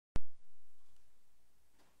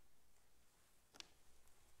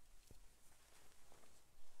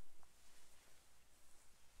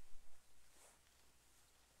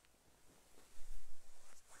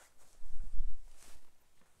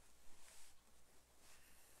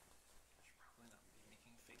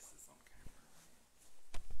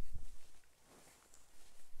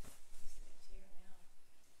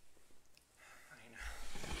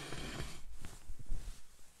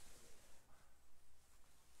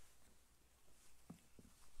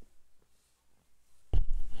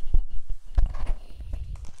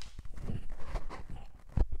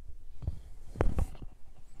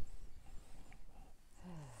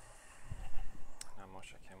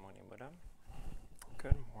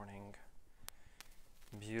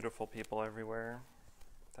beautiful people everywhere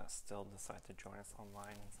that still decide to join us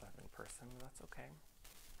online instead of in person. That's okay.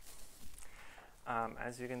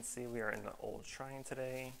 As you can see, we are in the old shrine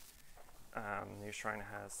today. The new shrine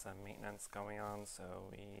has some maintenance going on, so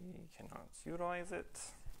we cannot utilize it,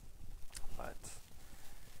 but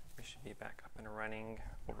we should be back up and running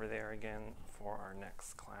over there again for our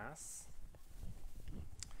next class.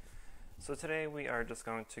 So today we are just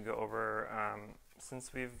going to go over,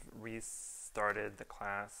 since we've restarted the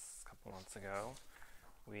class a couple months ago,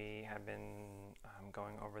 we have been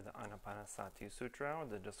going over the Anapanasati Sutta,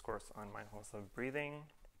 the discourse on mindfulness of breathing.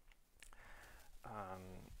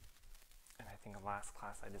 And I think last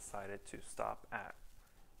class I decided to stop at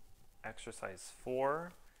exercise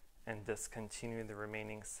 4 and discontinue the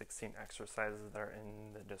remaining 16 exercises that are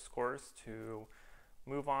in the discourse to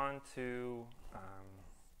move on to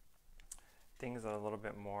things that are a little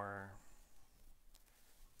bit more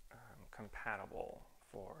compatible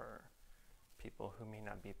for people who may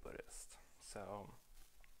not be Buddhist. So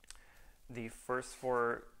the first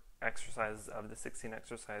 4 exercises of the 16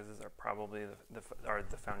 exercises are probably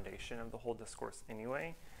the foundation of the whole discourse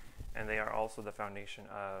anyway, and they are also the foundation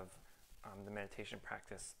of the meditation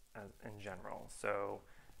practice in general. So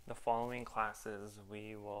the following classes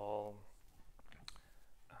we will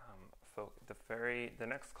the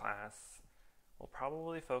next class will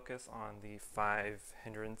probably focus on the 5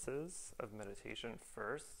 hindrances of meditation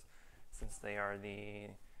first, since they are the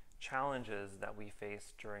challenges that we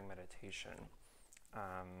face during meditation,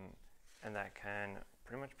 and that can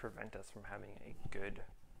pretty much prevent us from having a good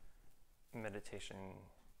meditation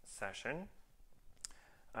session.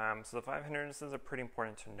 So the 5 hindrances are pretty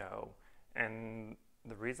important to know, and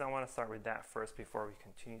the reason I want to start with that first before we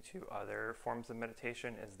continue to other forms of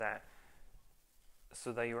meditation is that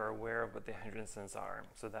so that you are aware of what the hindrances are,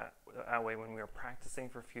 so that way when we are practicing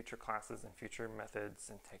for future classes and future methods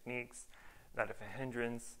and techniques, that if a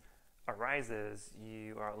hindrance arises,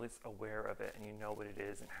 you are at least aware of it and you know what it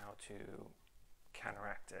is and how to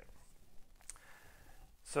counteract it.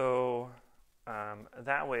 So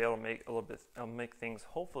that way it'll make things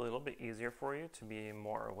hopefully a little bit easier for you to be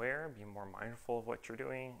more aware, be more mindful of what you're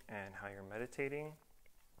doing and how you're meditating,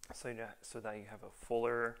 so that you have a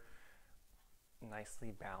fuller,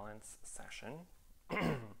 nicely balanced session.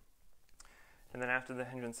 And then after the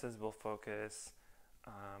hindrances, we'll focus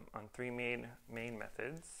on 3 main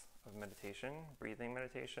methods of meditation: breathing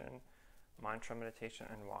meditation, mantra meditation,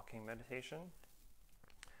 and walking meditation.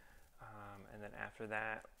 And then after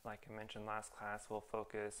that, like I mentioned last class, we'll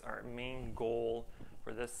focus, our main goal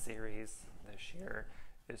for this series this year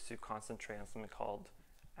is to concentrate on something called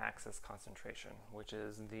access concentration, which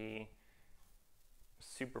is the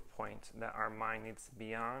super point that our mind needs to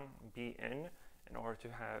be in order to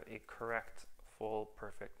have a correct, full,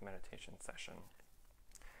 perfect meditation session.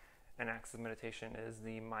 And access meditation is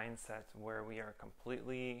the mindset where we are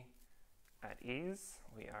completely at ease,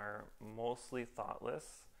 we are mostly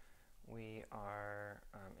thoughtless, we are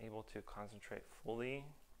able to concentrate fully,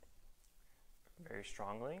 very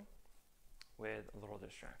strongly, with a little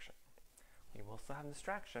distraction. We will still have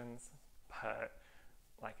distractions, but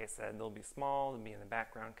like I said, they'll be small, they'll be in the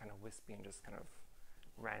background, kind of wispy and just kind of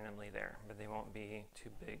randomly there, but they won't be too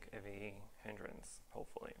big of a hindrance,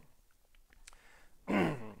 hopefully.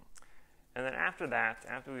 And then after that,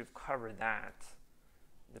 after we've covered that,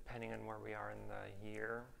 depending on where we are in the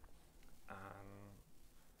year,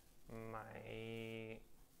 my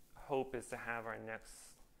hope is to have our next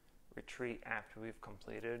retreat after we've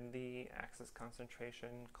completed the access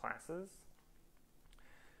concentration classes.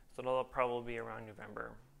 So it'll probably be around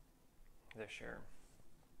November this year.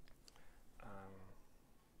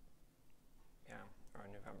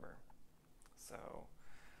 Around November. So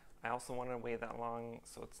I also want to wait that long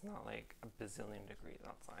so it's not like a bazillion degrees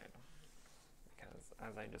outside, because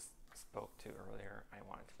as I just spoke to earlier, I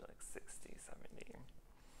want it to be like 60, 70.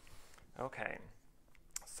 Okay,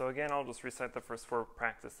 so again, I'll just recite the first 4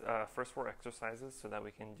 exercises so that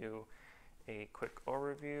we can do a quick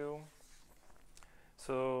overview.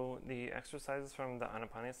 So the exercises from the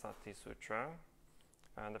Anapanasati Sutta.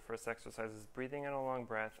 The first exercise is breathing in a long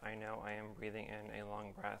breath. I know I am breathing in a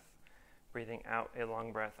long breath. Breathing out a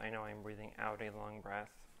long breath. I know I am breathing out a long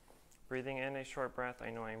breath. Breathing in a short breath.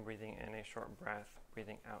 I know I am breathing in a short breath.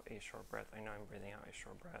 Breathing out a short breath. I know I am breathing out a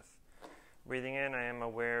short breath. Breathing in, I am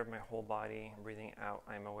aware of my whole body. Breathing out,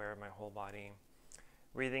 I am aware of my whole body.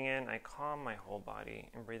 Breathing in, I calm my whole body.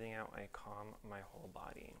 And breathing out, I calm my whole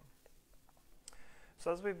body.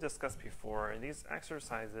 So as we've discussed before, these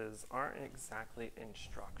exercises aren't exactly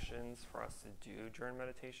instructions for us to do during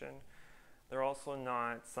meditation, They're also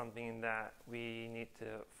not something that we need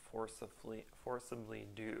to forcibly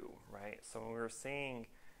do, right? So when we're saying,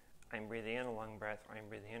 I'm breathing in a long breath or I'm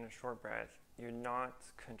breathing in a short breath, you're not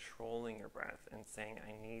controlling your breath and saying,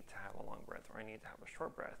 I need to have a long breath or I need to have a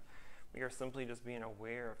short breath. We are simply just being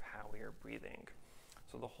aware of how we are breathing.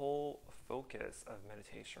 So the whole focus of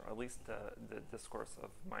meditation, or at least the discourse of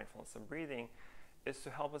mindfulness and breathing, is to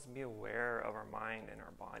help us be aware of our mind and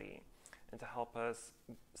our body, and to help us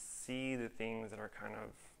see the things that are kind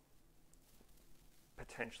of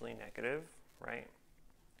potentially negative, right?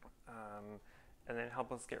 And then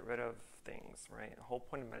help us get rid of things, right? The whole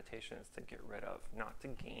point of meditation is to get rid of, not to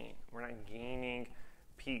gain. We're not gaining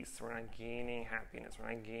peace. We're not gaining happiness.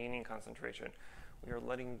 We're not gaining concentration. We are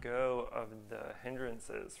letting go of the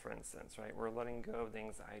hindrances, for instance, right? We're letting go of the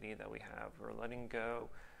anxiety that we have. We're letting go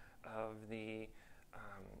of the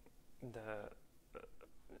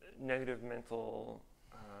negative mental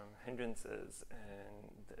hindrances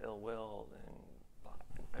and the ill will and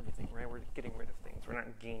everything, right? We're getting rid of things. We're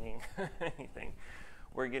not gaining anything.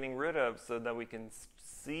 We're getting rid of so that we can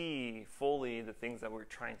see fully the things that we're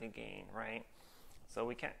trying to gain, right? So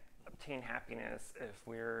we can't obtain happiness if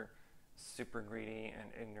we're super greedy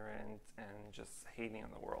and ignorant and just hating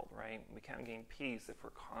on the world, right? We can't gain peace if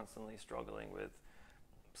we're constantly struggling with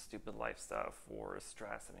stupid life stuff or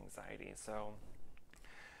stress and anxiety. So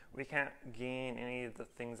we can't gain any of the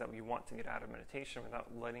things that we want to get out of meditation without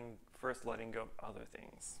first letting go of other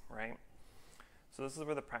things, right? So this is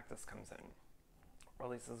where the practice comes in, or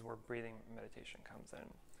at least this is where breathing meditation comes in.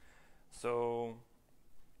 So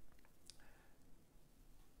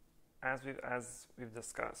as we've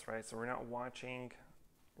discussed, right? So we're not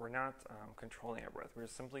controlling our breath. We're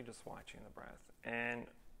simply just watching the breath. And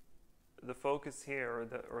the focus here,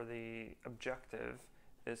 or the objective,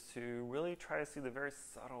 is to really try to see the very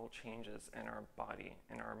subtle changes in our body,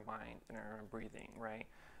 in our mind, in our breathing, right?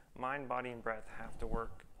 Mind, body, and breath have to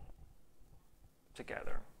work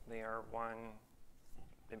together. They are one,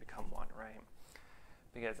 they become one, right?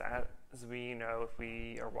 Because as we know, if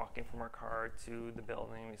we are walking from our car to the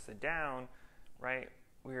building, we sit down, right?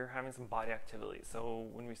 We're having some body activity. So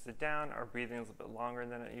when we sit down, our breathing is a bit longer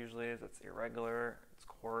than it usually is. It's irregular, it's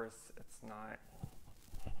coarse, it's not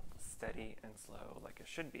steady and slow like it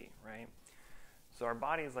should be, right? So our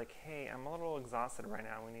body is like, hey, I'm a little exhausted right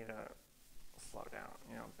now. We need to slow down,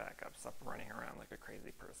 back up, stop running around like a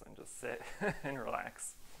crazy person. Just sit and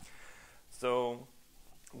relax. So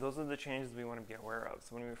those are the changes we want to be aware of.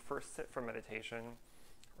 So when we first sit for meditation,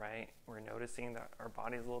 right, we're noticing that our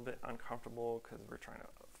body is a little bit uncomfortable because we're trying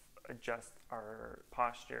to adjust our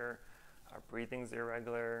posture. Our breathing's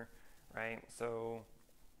irregular, right? So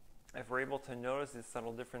if we're able to notice these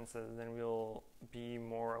subtle differences, then we'll be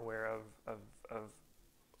more aware of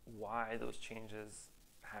why those changes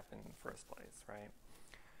happen in the first place, right?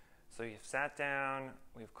 So you've sat down,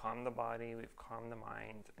 we've calmed the body, we've calmed the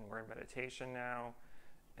mind, and we're in meditation now,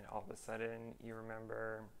 and all of a sudden you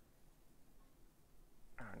remember,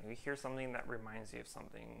 I don't know, you hear something that reminds you of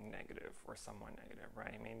something negative or someone negative,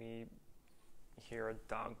 right? Maybe you hear a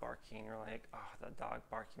dog barking, you're like, oh, that dog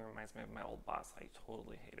barking reminds me of my old boss. I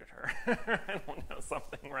totally hated her. I don't know,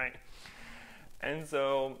 something, right? And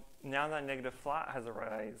so now that negative thought has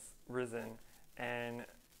risen, and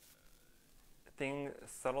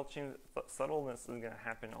subtleness is going to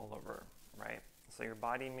happen all over, right? So your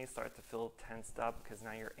body may start to feel tensed up because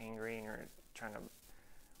now you're angry and you're trying to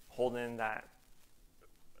hold in that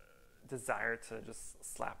desire to just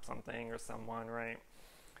slap something or someone, right?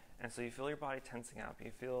 And so you feel your body tensing up.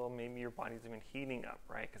 You feel maybe your body's even heating up,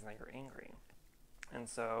 right? Because now you're angry. And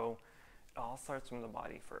so it all starts from the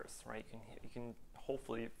body first, right? You can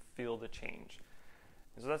hopefully feel the change.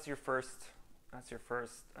 And so that's your first,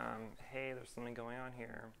 hey, there's something going on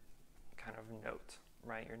here, kind of note,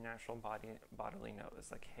 right? Your natural bodily note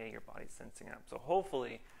is like, hey, your body's sensing up. So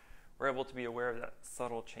hopefully we're able to be aware of that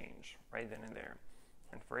subtle change right then and there.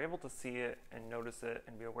 And if we're able to see it and notice it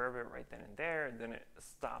and be aware of it right then and there, then it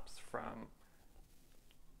stops from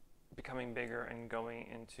becoming bigger and going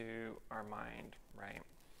into our mind, right?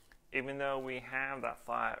 Even though we have that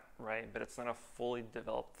thought, right, but it's not a fully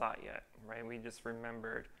developed thought yet, right? We just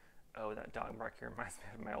remembered, oh, that dog barking reminds me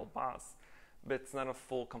of my old boss. But it's not a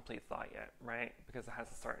full, complete thought yet, right? Because it has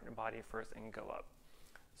to start in your body first and go up.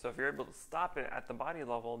 So if you're able to stop it at the body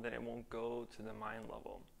level, then it won't go to the mind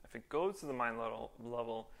level. If it goes to the mind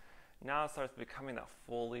level, now it starts becoming that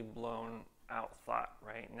fully blown out thought,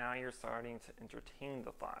 right? Now you're starting to entertain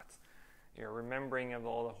the thoughts. You're remembering of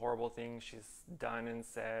all the horrible things she's done and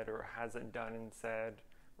said or hasn't done and said,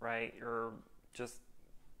 right? You're just,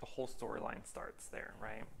 the whole storyline starts there,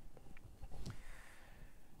 right?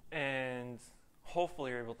 And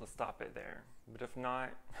hopefully you're able to stop it there. But if not,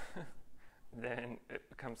 then it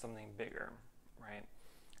becomes something bigger, right?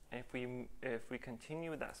 And if we continue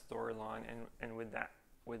with that storyline and with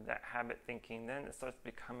that habit thinking, then it starts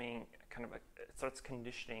becoming it starts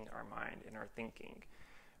conditioning our mind and our thinking,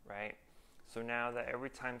 right? So now that every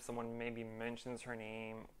time someone maybe mentions her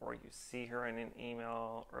name or you see her in an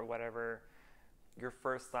email or whatever, your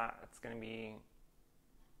first thought it's going to be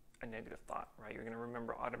a negative thought, right? You're going to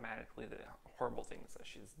remember automatically the horrible things that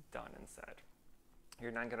she's done and said.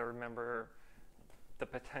 You're not going to remember the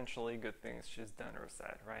potentially good things she's done or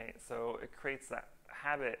said, right? So it creates that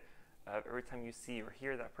habit of every time you see or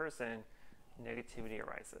hear that person, negativity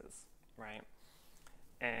arises, right?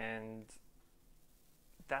 And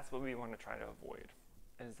that's what we want to try to avoid,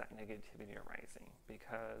 is that negativity arising.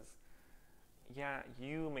 Because yeah,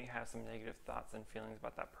 you may have some negative thoughts and feelings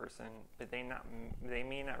about that person, but they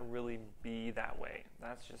may not really be that way.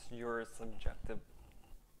 That's just your subjective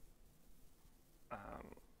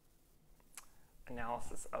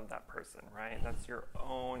analysis of that person, right? That's your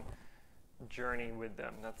own journey with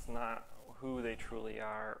them. That's not who they truly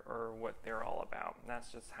are or what they're all about.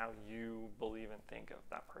 That's just how you believe and think of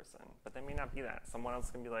that person. But they may not be that. Someone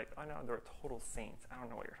else can be like, oh no, they're a total saint. I don't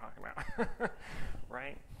know what you're talking about,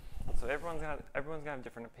 right? So everyone's got have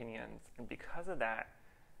different opinions, and because of that,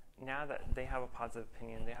 now that they have a positive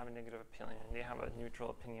opinion, they have a negative opinion, they have a neutral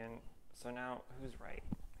opinion. So now, who's right?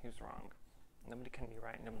 Who's wrong? Nobody can be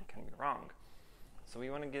right. Nobody can be wrong. So we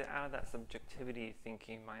want to get out of that subjectivity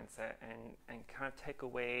thinking mindset and kind of take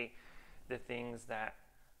away the things that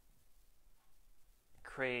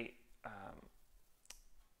create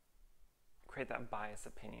that biased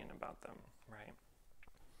opinion about them, right?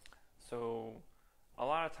 So a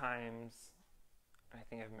lot of times, I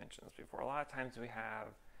think I've mentioned this before, a lot of times we have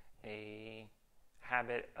a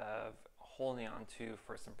habit of holding on to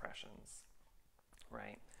first impressions,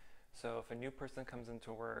 right? So if a new person comes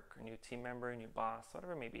into work, a new team member, a new boss,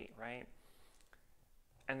 whatever it may be, right?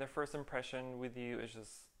 And their first impression with you is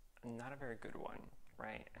just not a very good one,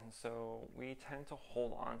 right? And so we tend to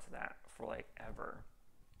hold on to that for like ever,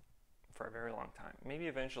 for a very long time. Maybe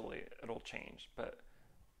eventually it'll change, but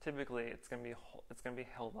typically it's going to be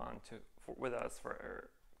held on to with us for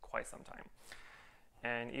quite some time.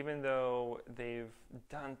 And even though they've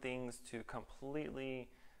done things to completely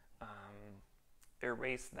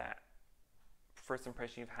erase that first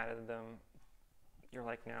impression you've had of them, you're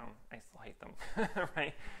like, no, I still hate them,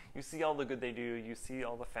 right? You see all the good they do, you see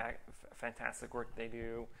all the fantastic work they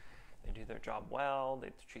do their job well, they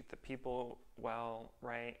treat the people well,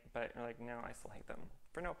 right? But you're like, no, I still hate them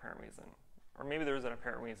for no apparent reason. Or maybe there is an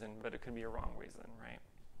apparent reason, but it could be a wrong reason, right?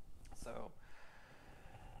 So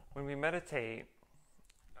when we meditate,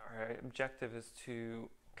 our objective is to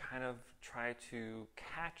kind of try to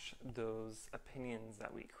catch those opinions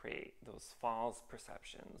that we create, those false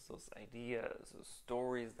perceptions, those ideas, those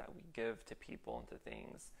stories that we give to people and to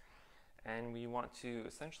things. And we want to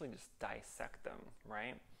essentially just dissect them,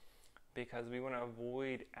 right? Because we want to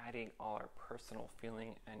avoid adding all our personal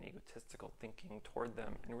feeling and egotistical thinking toward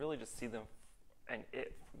them and really just see them and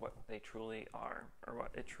what they truly are or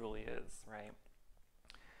what it truly is, right?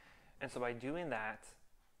 And so by doing that,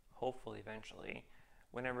 hopefully eventually,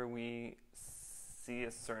 whenever we see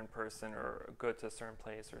a certain person or go to a certain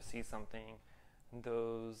place or see something,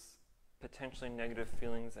 those potentially negative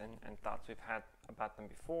feelings and thoughts we've had about them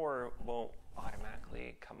before won't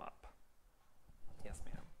automatically come up. Yes,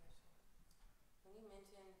 ma'am. When you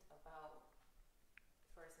mentioned about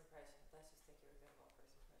first impressions, let's just take your example of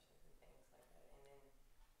first impressions and things like that, and then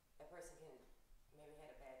a person can maybe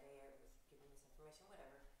had a bad day or was giving misinformation,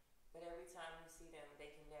 whatever, but every time you see them,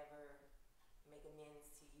 they can never make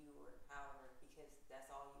amends to you or however, because that's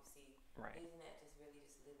all you see. Right. Isn't that just really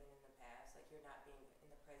just living in the past? Like you're not being in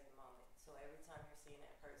the present moment. So every time you're seeing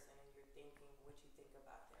that person and you're thinking what you think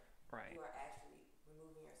about them, right, you are actually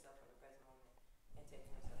removing yourself from the present moment and taking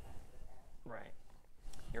yourself back to the past. Right.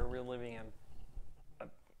 You're reliving a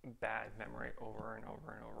bad memory over and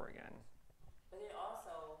over and over again. But it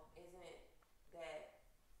also, isn't it that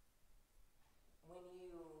when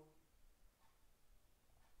you're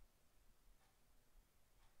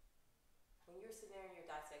sitting there and you're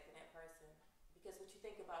dissecting that person, because what you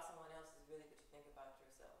think about someone else is really what you think about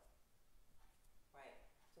yourself, right?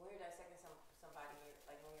 So when you're dissecting somebody,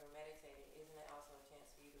 like when you're meditating, isn't that also a chance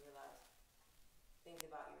for you to realize things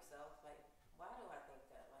about yourself? Like, why do I think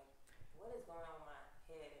that? Like, what is going on in my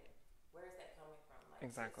head? And where is that coming from? Like,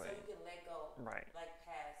 exactly. So you can let go, right, like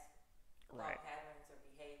past right, thought patterns or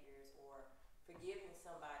behaviors, or forgiving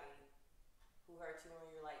somebody who hurt you when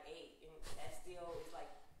you're like 8, and that still is like,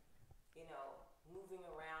 moving moving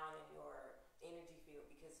around in your energy field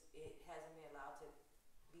because it hasn't been allowed to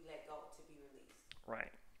be let go, to be released.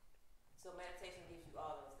 Right. So meditation gives you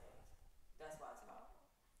all those things. That's why it's powerful.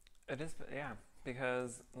 It is, yeah,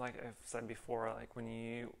 because like I've said before, like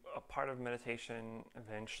a part of meditation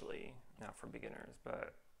eventually, not for beginners,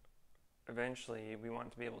 but eventually we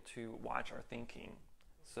want to be able to watch our thinking.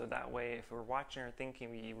 So that way, if we're watching our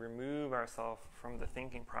thinking, we remove ourselves from the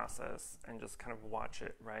thinking process and just kind of watch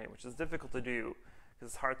it, right? Which is difficult to do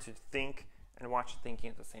because it's hard to think and watch thinking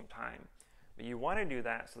at the same time. But you want to do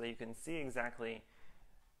that so that you can see exactly,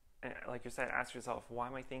 and like you said, ask yourself, why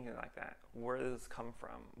am I thinking like that? Where does this come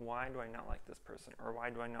from? Why do I not like this person? Or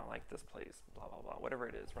why do I not like this place? Blah, blah, blah, whatever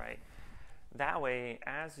it is, right? That way,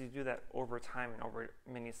 as you do that over time and over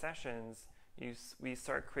many sessions, we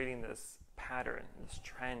start creating this pattern, this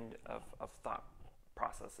trend of thought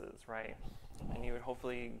processes, right? And you would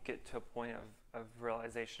hopefully get to a point of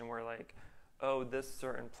realization where like, oh, this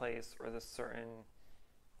certain place or this certain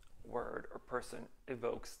word or person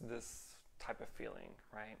evokes this type of feeling,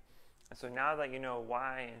 right? And so now that you know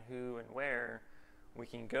why and who and where, we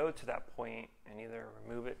can go to that point and either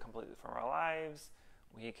remove it completely from our lives,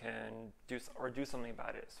 we can do something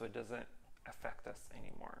about it so it doesn't affect us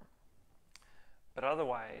anymore. But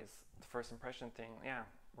otherwise, the first impression thing, yeah,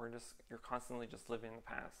 you're constantly just living in the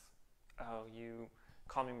past. Oh, you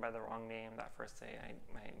called me by the wrong name that first day. I'm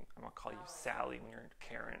gonna call you Sally when you're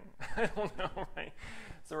Karen. I don't know, right?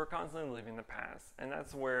 So we're constantly living in the past, and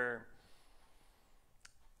that's where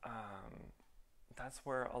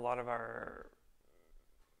a lot of our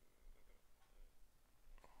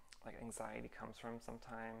like anxiety comes from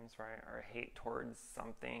sometimes, right? Our hate towards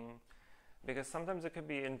something. Because sometimes it could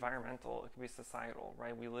be environmental, it could be societal,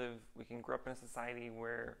 right? We can grow up in a society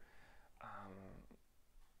where,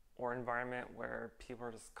 or environment where people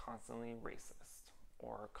are just constantly racist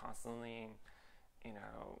or constantly,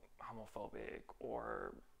 homophobic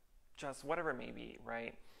or just whatever it may be,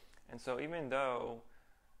 right? And so even though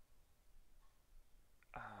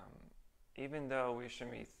we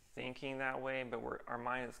shouldn't be thinking that way, but our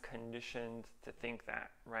mind is conditioned to think that,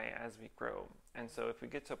 right, as we grow. And so if we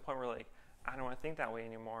get to a point where like, I don't want to think that way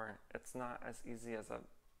anymore, it's not as easy as a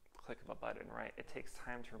click of a button, right? It takes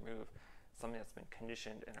time to remove something that's been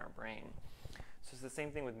conditioned in our brain. So it's the same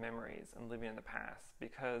thing with memories and living in the past,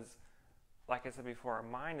 because like I said before, our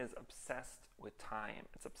mind is obsessed with time.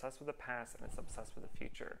 It's obsessed with the past and it's obsessed with the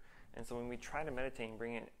future. And so when we try to meditate and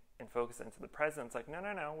bring it and focus it into the present, it's like, no,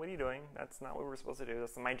 what are you doing? That's not what we're supposed to do.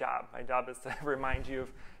 That's my job. My job is to remind you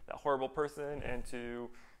of that horrible person and to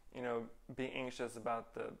be anxious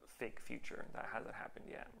about the fake future that hasn't happened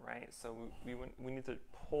yet, right? So we need to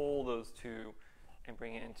pull those two and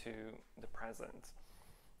bring it into the present.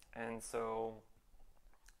 And so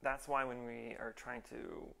that's why when we are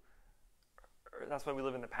that's why we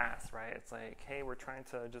live in the past, right? It's like, hey, we're trying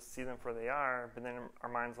to just see them for they are, but then our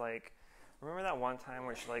mind's like, remember that one time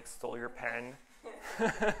where she like stole your pen?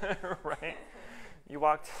 Right?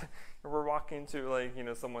 We're walking to like,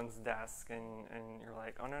 someone's desk and you're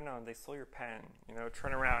like, oh no, they stole your pen,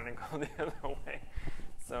 turn around and go the other way.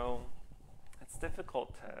 So it's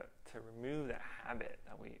difficult to remove that habit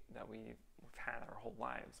that we've had our whole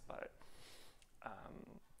lives. But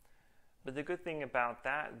the good thing about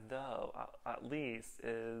that though, at least,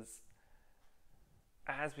 is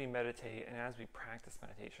as we meditate and as we practice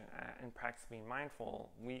meditation and practice being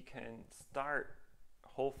mindful, we can start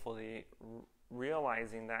hopefully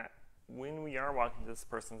realizing that when we are walking to this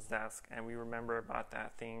person's desk and we remember about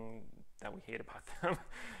that thing that we hate about them,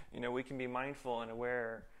 we can be mindful and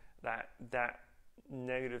aware that that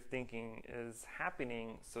negative thinking is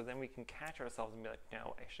happening, so then we can catch ourselves and be like,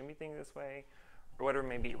 no, I shouldn't be thinking this way, or whatever it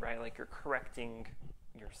may be, right? Like you're correcting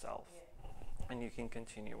yourself, and you can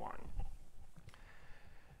continue on.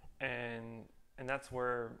 And that's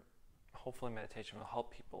where hopefully meditation will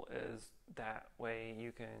help people, is that way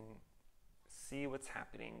you can see what's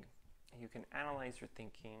happening, you can analyze your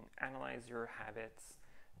thinking, analyze your habits,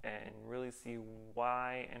 and really see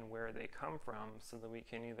why and where they come from, so that we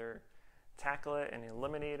can either tackle it and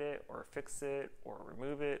eliminate it, or fix it, or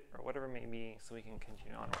remove it, or whatever it may be, so we can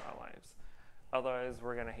continue on with our lives. Otherwise,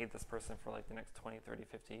 we're going to hate this person for like the next 20, 30,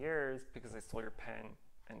 50 years because they stole your pen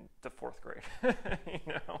in the 4th grade,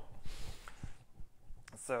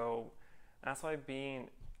 So that's why being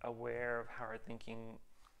aware of how our thinking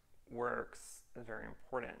works is very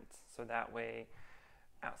important. So that way,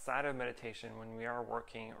 outside of meditation, when we are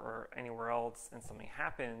working or anywhere else and something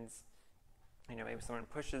happens, maybe someone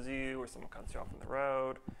pushes you or someone cuts you off on the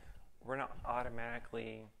road, we're not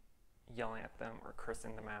automatically yelling at them or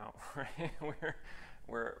cursing them out, right?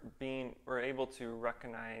 We're able to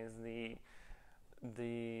recognize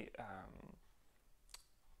the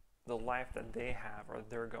the life that they have or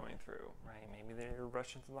they're going through, right? Maybe they're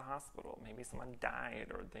rushing to the hospital. Maybe someone died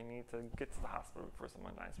or they need to get to the hospital before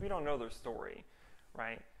someone dies. We don't know their story,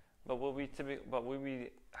 right? But what we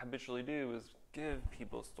habitually do is give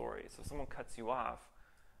people stories. So if someone cuts you off,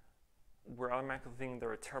 we're automatically thinking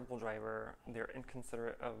they're a terrible driver, they're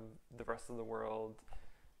inconsiderate of the rest of the world,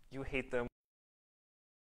 you hate them.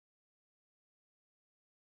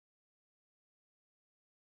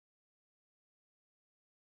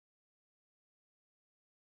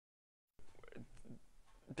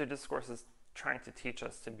 The discourse is trying to teach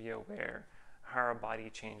us to be aware how our body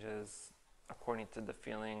changes according to the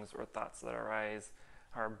feelings or thoughts that arise,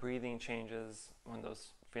 how our breathing changes when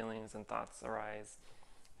those feelings and thoughts arise,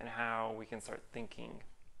 and how we can start thinking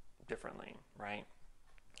differently, right?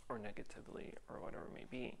 Or negatively, or whatever it may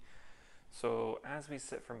be. So as we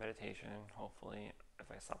sit for meditation, hopefully, if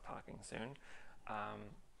I stop talking soon,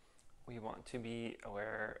 we want to be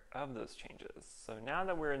aware of those changes. So now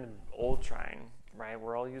that we're in the old shrine, right,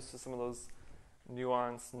 we're all used to some of those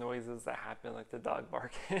nuanced noises that happen, like the dog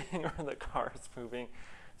barking or the cars moving.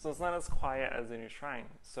 So it's not as quiet as the new shrine.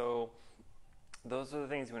 So those are the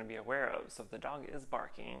things you want to be aware of. So if the dog is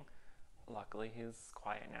barking, luckily he's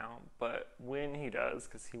quiet now, but when he does,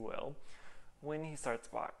 because he will, when he starts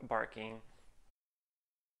barking,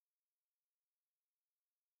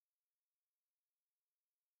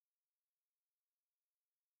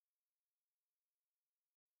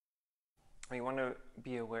 we want to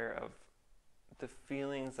be aware of the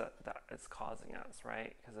feelings that it's causing us,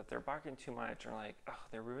 right? Because if they're barking too much, or like, oh,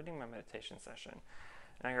 they're ruining my meditation session,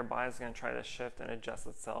 now your body's going to try to shift and adjust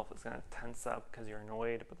itself. It's going to tense up because you're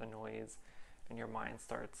annoyed with the noise, and your mind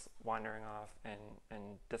starts wandering off and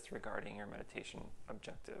disregarding your meditation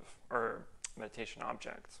objective or meditation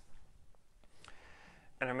object.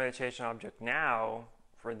 And our meditation object now,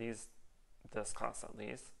 for this class at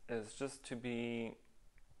least, is just to be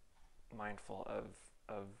mindful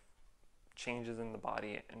of changes in the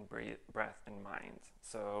body and breath and mind.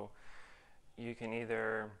 So you can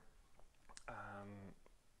either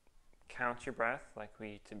count your breath like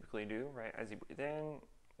we typically do, right? As you breathe in,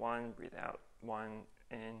 1, breathe out, 1,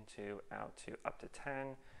 in, 2, out, 2, up to 10.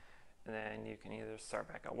 And then you can either start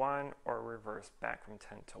back at 1 or reverse back from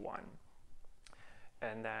 10 to 1.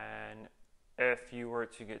 And then if you were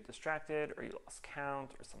to get distracted or you lost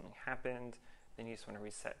count or something happened, then you just want to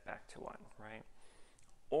reset back to 1, right?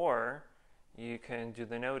 Or you can do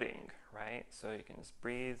the noting, right? So you can just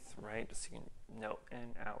breathe, right? Just you can note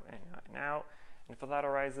in, out, in, out, and out. And if a thought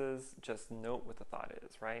arises, just note what the thought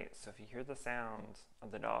is, right? So if you hear the sound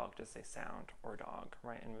of the dog, just say sound or dog,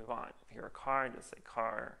 right? And move on. If you hear a car, just say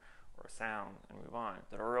car or sound and move on.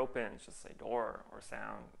 The door opens, just say door or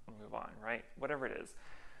sound and move on, right? Whatever it is.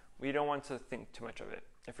 We don't want to think too much of it.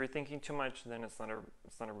 If you're thinking too much, then it's not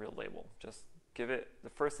a real label. Just give it the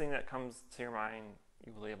first thing that comes to your mind,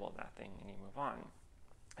 you label that thing and you move on.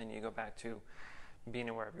 And you go back to being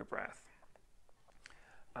aware of your breath.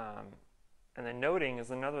 And then noting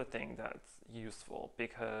is another thing that's useful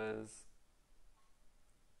because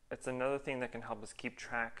it's another thing that can help us keep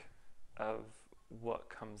track of what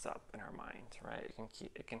comes up in our mind, right?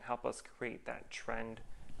 It can help us create that trend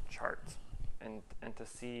chart and to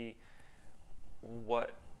see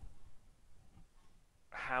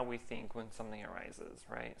how we think when something arises,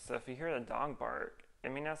 right? So if you hear a dog bark, I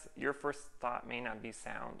mean, your first thought may not be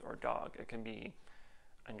sound or dog. It can be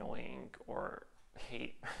annoying or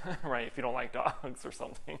hate, right? If you don't like dogs or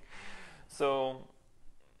something. So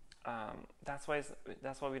that's why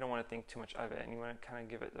we don't want to think too much of it, and you want to kind of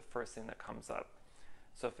give it the first thing that comes up.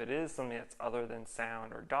 So if it is something that's other than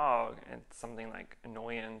sound or dog, and it's something like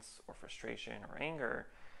annoyance or frustration or anger,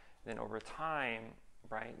 then over time,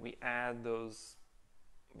 right, we add those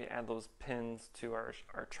pins to our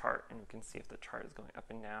chart, and we can see if the chart is going up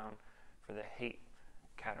and down for the hate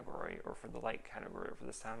category or for the light category or for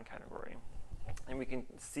the sound category. And we can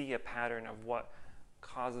see a pattern of what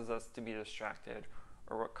causes us to be distracted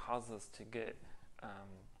or what causes us to get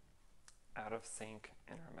out of sync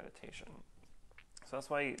in our meditation. So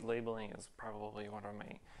that's why labeling is probably one of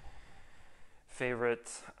my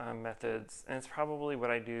favorite methods. And it's probably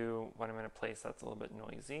what I do when I'm in a place that's a little bit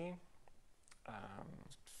noisy.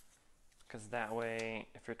 Because that way,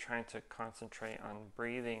 if you're trying to concentrate on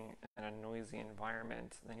breathing in a noisy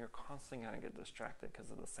environment, then you're constantly going to get distracted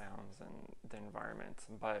because of the sounds and the environment.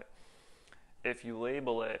 But if you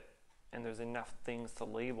label it and there's enough things to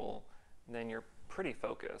label, then you're pretty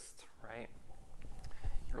focused, right?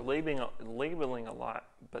 You're labeling a lot,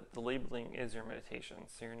 but the labeling is your meditation.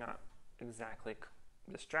 So you're not exactly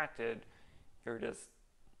distracted. You're just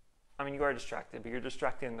I mean, you are distracted, but you're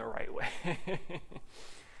distracted in the right way.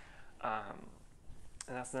 um,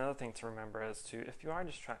 and that's another thing to remember as to if you are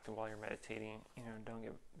distracted while you're meditating,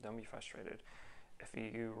 don't be frustrated. If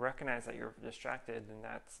you recognize that you're distracted, then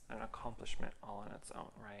that's an accomplishment all on its own,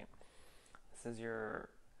 right? This is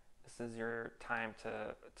your time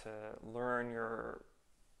to learn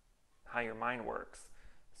how your mind works.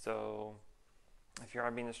 So if you are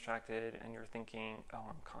being distracted and you're thinking, oh,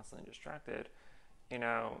 I'm constantly distracted,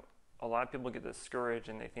 a lot of people get discouraged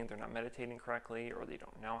and they think they're not meditating correctly, or they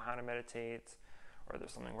don't know how to meditate, or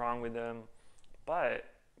there's something wrong with them. But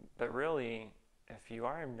really, if you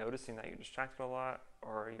are noticing that you're distracted a lot,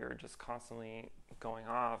 or you're just constantly going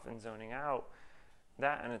off and zoning out,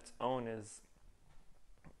 that on its own is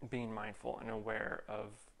being mindful and aware of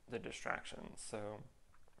the distractions. So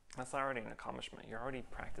that's already an accomplishment. You're already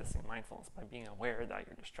practicing mindfulness by being aware that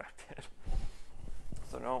you're distracted.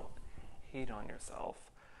 So don't hate on yourself.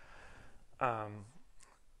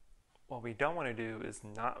 What we don't want to do is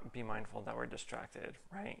not be mindful that we're distracted,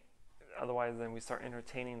 right? Otherwise, then we start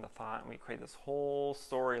entertaining the thought and we create this whole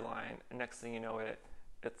storyline. And next thing you know,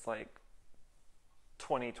 it's like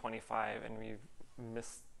 2025 and we've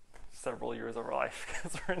missed several years of our life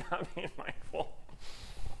because we're not being mindful,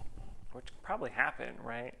 which could probably happen,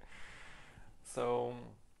 right? So,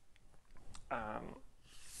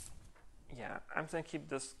 I'm just going to keep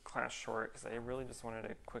this class short because I really just wanted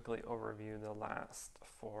to quickly overview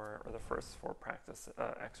the first four practice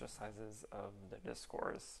exercises of the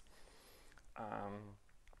discourse,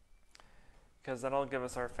 because that'll give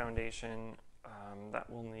us our foundation that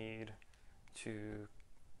we'll need to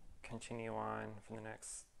continue on for the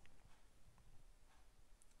next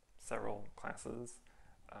several classes.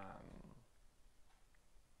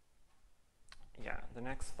 The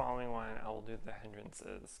next following one, I will do the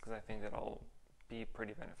hindrances because I think that'll be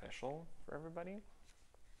pretty beneficial for everybody.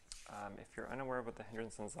 If you're unaware of what the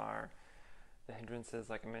hindrances are,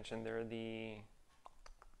 like I mentioned, they're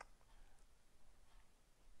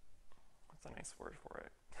what's a nice word for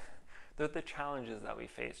it? They're the challenges that we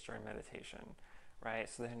face during meditation, right?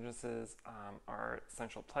 So the hindrances are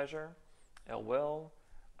sensual pleasure, ill will,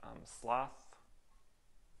 sloth,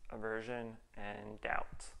 aversion, and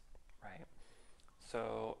doubt, right?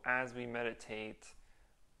 So as we meditate,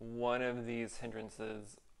 one of these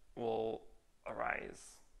hindrances will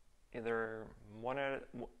arise, either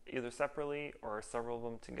separately or several of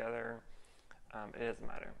them together. It doesn't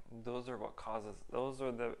matter. Those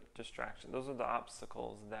are the distractions. Those are the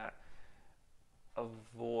obstacles that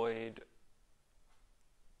avoid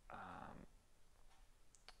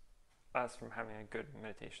us from having a good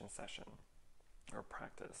meditation session or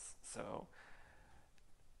practice. So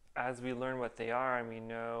as we learn what they are and we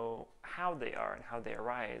know how they are and how they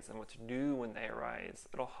arise and what to do when they arise,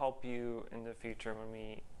 it'll help you in the future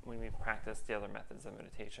when we practice the other methods of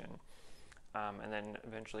meditation, and then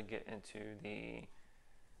eventually get into the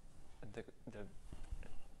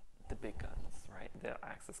big guns, right? The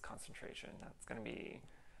axis concentration. That's going to be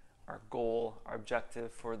our goal, our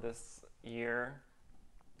objective for this year,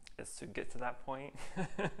 is to get to that point.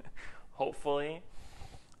 Hopefully.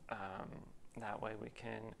 That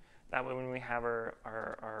way when we have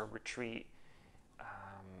our retreat,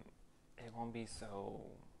 it won't be so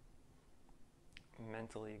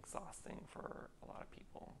mentally exhausting for a lot of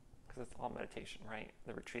people, because it's all meditation, right?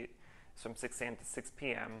 The retreat is from 6 a.m. to 6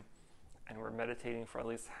 p.m. and we're meditating for at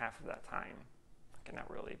least half of that time. Okay, not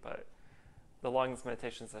really, but the longest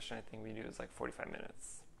meditation session I think we do is like 45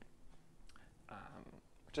 minutes,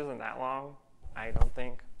 which isn't that long, I don't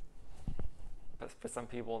think. But for some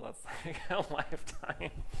people, that's like a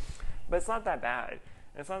lifetime. But it's not that bad.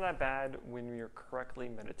 It's not that bad when you're correctly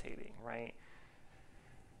meditating, right?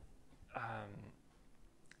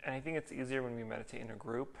 And I think it's easier when we meditate in a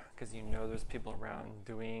group because there's people around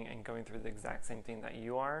doing and going through the exact same thing that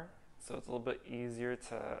you are. So it's a little bit easier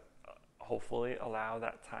to hopefully allow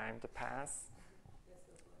that time to pass.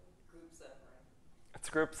 Group suffering. It's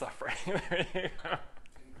group suffering. There you go.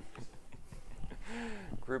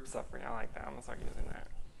 Group suffering, I like that. I'm gonna start using that.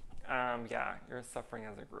 You're suffering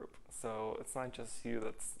as a group. So it's not just you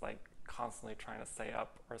that's like constantly trying to stay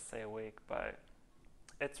up or stay awake, but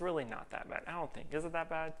it's really not that bad. I don't think. Is it that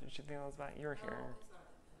bad? Did you think that was bad? You're here.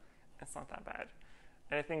 It's not that bad.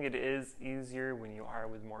 And I think it is easier when you are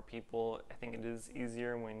with more people. I think it is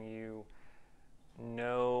easier when you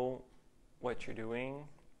know what you're doing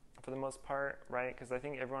for the most part, right? Because I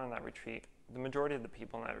think everyone on that retreat, the majority of the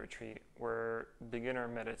people in that retreat were beginner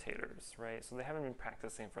meditators, right? So they haven't been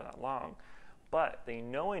practicing for that long, but they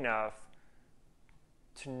know enough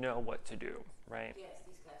to know what to do, right? Yes,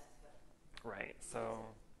 these classes help. Right, so...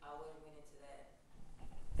 I would have went into that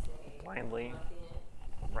saying, blindly. A month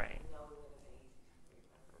in, Right. you know, it wouldn't have been easy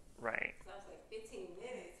for your person. Right. So I was like, 15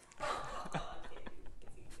 minutes? I can't do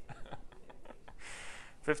 15 minutes meditation.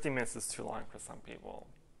 15 minutes is too long for some people.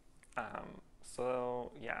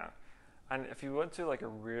 So yeah, and if you went to like a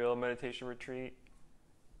real meditation retreat,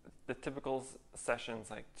 the typical session's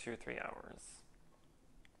like 2 or 3 hours.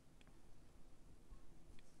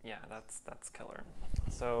 Yeah, that's killer.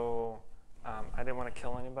 So I didn't want to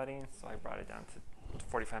kill anybody, so I brought it down to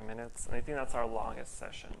 45 minutes, and I think that's our longest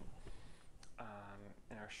session.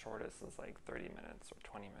 And our shortest is like 30 minutes or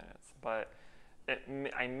 20 minutes. But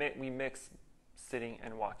we mix sitting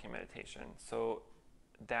and walking meditation, so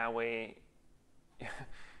that way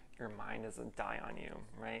your mind doesn't die on you,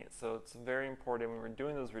 right? So it's very important when we're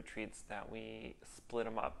doing those retreats that we split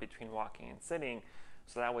them up between walking and sitting,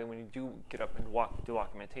 so that way when you do get up and do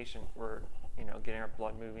walking meditation, we're getting our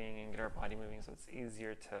blood moving and get our body moving, so it's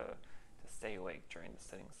easier to stay awake during the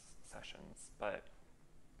sitting sessions. But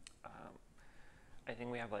I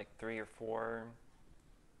think we have like 3 or 4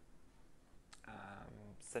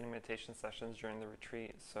 sitting meditation sessions during the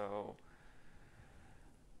retreat, so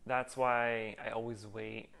that's why I always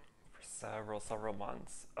wait for several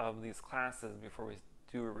months of these classes before we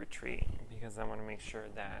do a retreat, because I want to make sure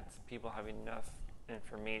that people have enough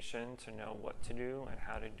information to know what to do and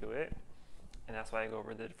how to do it. And that's why I go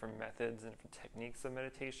over the different methods and different techniques of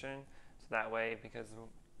meditation, so that way, because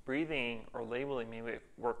breathing or labeling may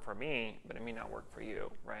work for me, but it may not work for you,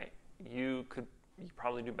 right? You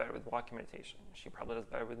probably do better with walking meditation. She probably does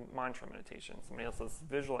better with mantra meditation. Somebody else does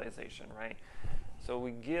visualization, right? So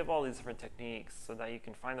we give all these different techniques so that you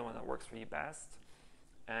can find the one that works for you best,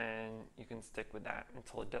 and you can stick with that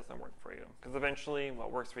until it doesn't work for you. Because eventually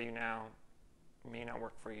what works for you now may not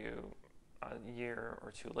work for you a year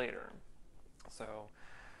or 2 later. So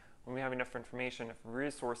when we have enough information, enough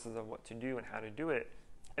resources of what to do and how to do it,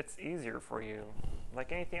 it's easier for you,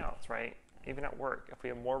 like anything else, right? Even at work, if we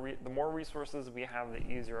have the more resources we have, the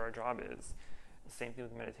easier our job is. The same thing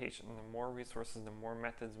with meditation. The more resources, the more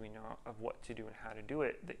methods we know of what to do and how to do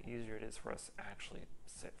it, the easier it is for us to actually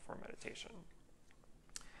sit for meditation.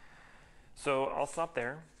 So I'll stop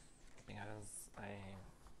there, because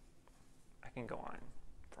I can go on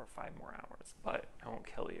for 5 more hours, but I won't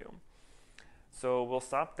kill you. So we'll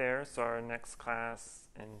stop there. So our next class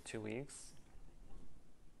in 2 weeks.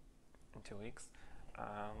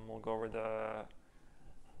 We'll go over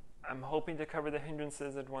I'm hoping to cover the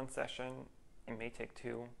hindrances in 1 session. It may take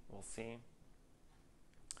 2. We'll see.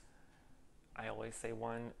 I always say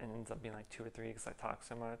 1, and it ends up being like 2 or 3 because I talk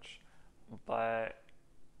so much. But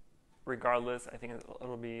regardless, I think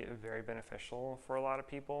it'll be very beneficial for a lot of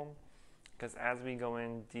people, because as we go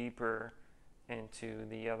in deeper into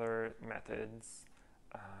the other methods,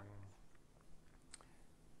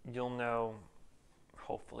 you'll know,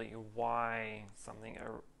 hopefully, why something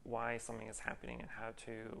is happening and how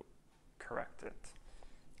to correct it,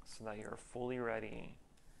 so that you're fully ready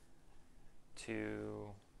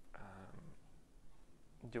to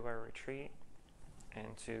do a retreat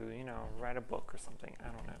and to write a book or something. I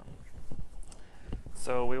don't know.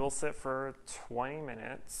 So we will sit for 20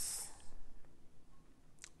 minutes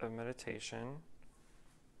of meditation.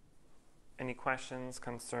 Any questions,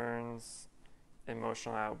 concerns,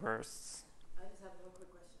 emotional outbursts? I just have one quick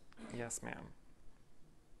question. Yes, ma'am.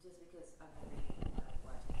 Just because I've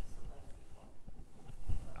watched some other people.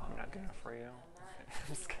 Oh, I'm not gonna for you. I'm not. I'm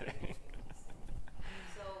just kidding.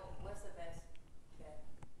 So, what's the best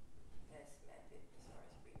method as far as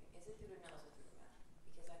breathing? Is it through the nose or through the mouth?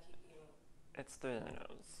 Because I keep hearing It's through the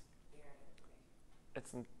nose. information.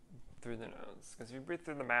 It's through the nose, because if you breathe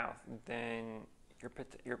through the mouth, then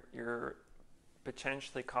you're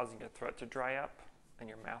potentially causing your throat to dry up and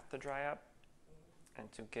your mouth to dry up, and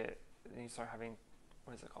you start having,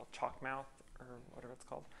 what is it called, chalk mouth or whatever it's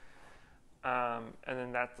called, and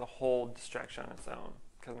then that's a whole distraction on its own,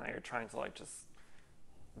 because now you're trying to like just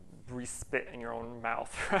re-spit in your own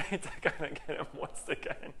mouth, right, to kind of get it moist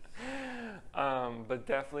again. But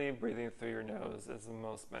definitely breathing through your nose is the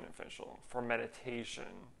most beneficial for meditation.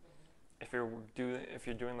 If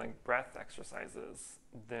you're doing like breath exercises,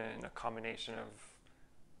 then a combination of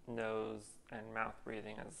nose and mouth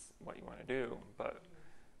breathing is what you want to do. But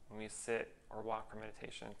when we sit or walk for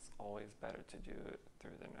meditation, it's always better to do it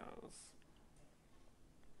through the nose.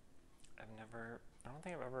 I don't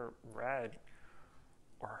think I've ever read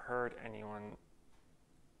or heard anyone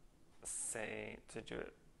say to do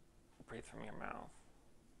it, breathe from your mouth.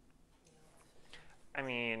 I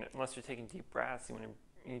mean, unless you're taking deep breaths,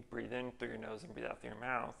 you breathe in through your nose and breathe out through your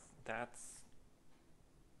mouth. That's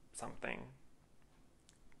something.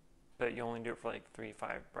 But you only do it for like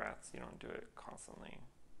 3-5 breaths. You don't do it constantly.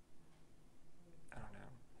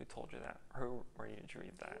 Who told you that? Or where did you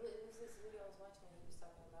read that? It was this video I was watching. He was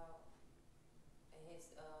talking about his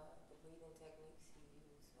the breathing techniques he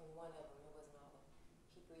used. And one of them, it wasn't all of them.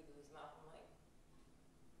 He breathed through his mouth. I'm like,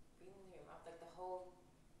 breathing through your mouth, like the whole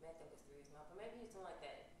method was through his mouth. Or maybe he's doing like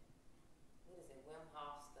that. What is it, Wim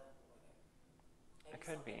Hof stuff or whatever? Maybe It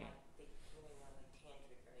could be. like you know, like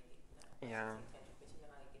tantric or they get Yeah. tantric, but you know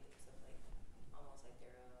how they get themselves like almost like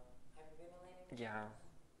they're hyperventilating. Yeah.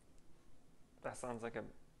 That sounds like a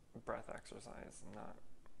breath exercise, not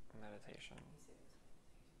meditation.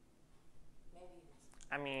 Maybe it's.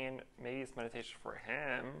 I mean, maybe it's meditation for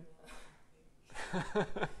him.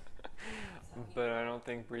 But I don't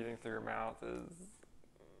think breathing through your mouth is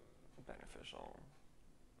beneficial.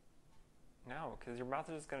 No, because your mouth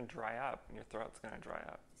is just going to dry up and your throat's going to dry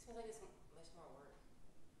up. It seems like it's much more work.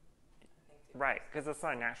 Right, because it's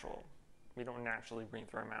not natural. We don't naturally breathe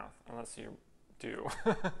through our mouth unless you do.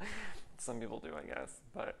 Some people do, I guess.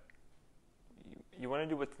 But you want to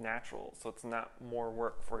do what's natural, so it's not more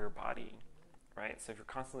work for your body. Right? So if you're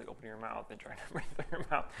constantly opening your mouth and trying to breathe through your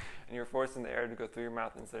mouth and you're forcing the air to go through your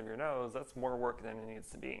mouth instead of your nose, that's more work than it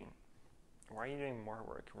needs to be. Why are you doing more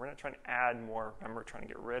work? We're not trying to add more. Remember, trying to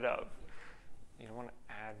get rid of. You don't want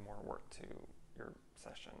to add more work to your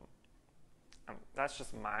session. That's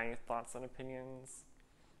just my thoughts and opinions.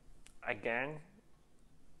 Again,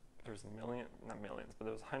 there's not millions, but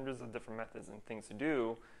there's hundreds of different methods and things to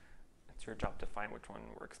do. It's your job to find which one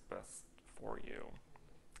works best for you.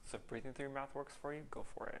 So if breathing through your mouth works for you, go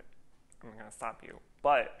for it. I'm not going to stop you.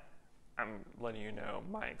 But I'm letting you know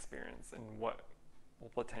my experience and what will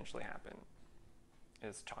potentially happen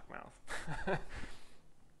is chalk mouth.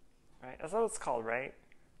 Right? That's what it's called, right?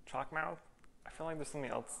 Chalk mouth? I feel like there's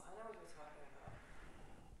something else. I know what you're talking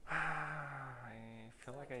about. I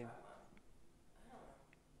feel like I don't know.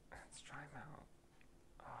 It's dry mouth.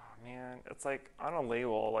 Oh man, it's like on a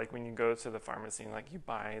label, like when you go to the pharmacy and like you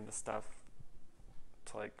buy the stuff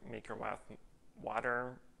to like make your mouth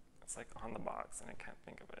water, it's like on the box and I can't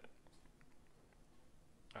think of it.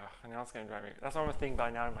 And now it's gonna drive me. That's what I'm thinking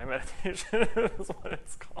about now in my meditation is what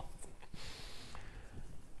it's called.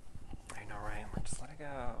 I know, right? I'm like, just let it go.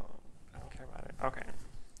 I don't care about it. Okay.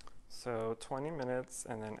 So 20 minutes,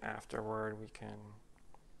 and then afterward we can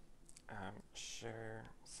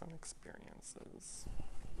share some experiences.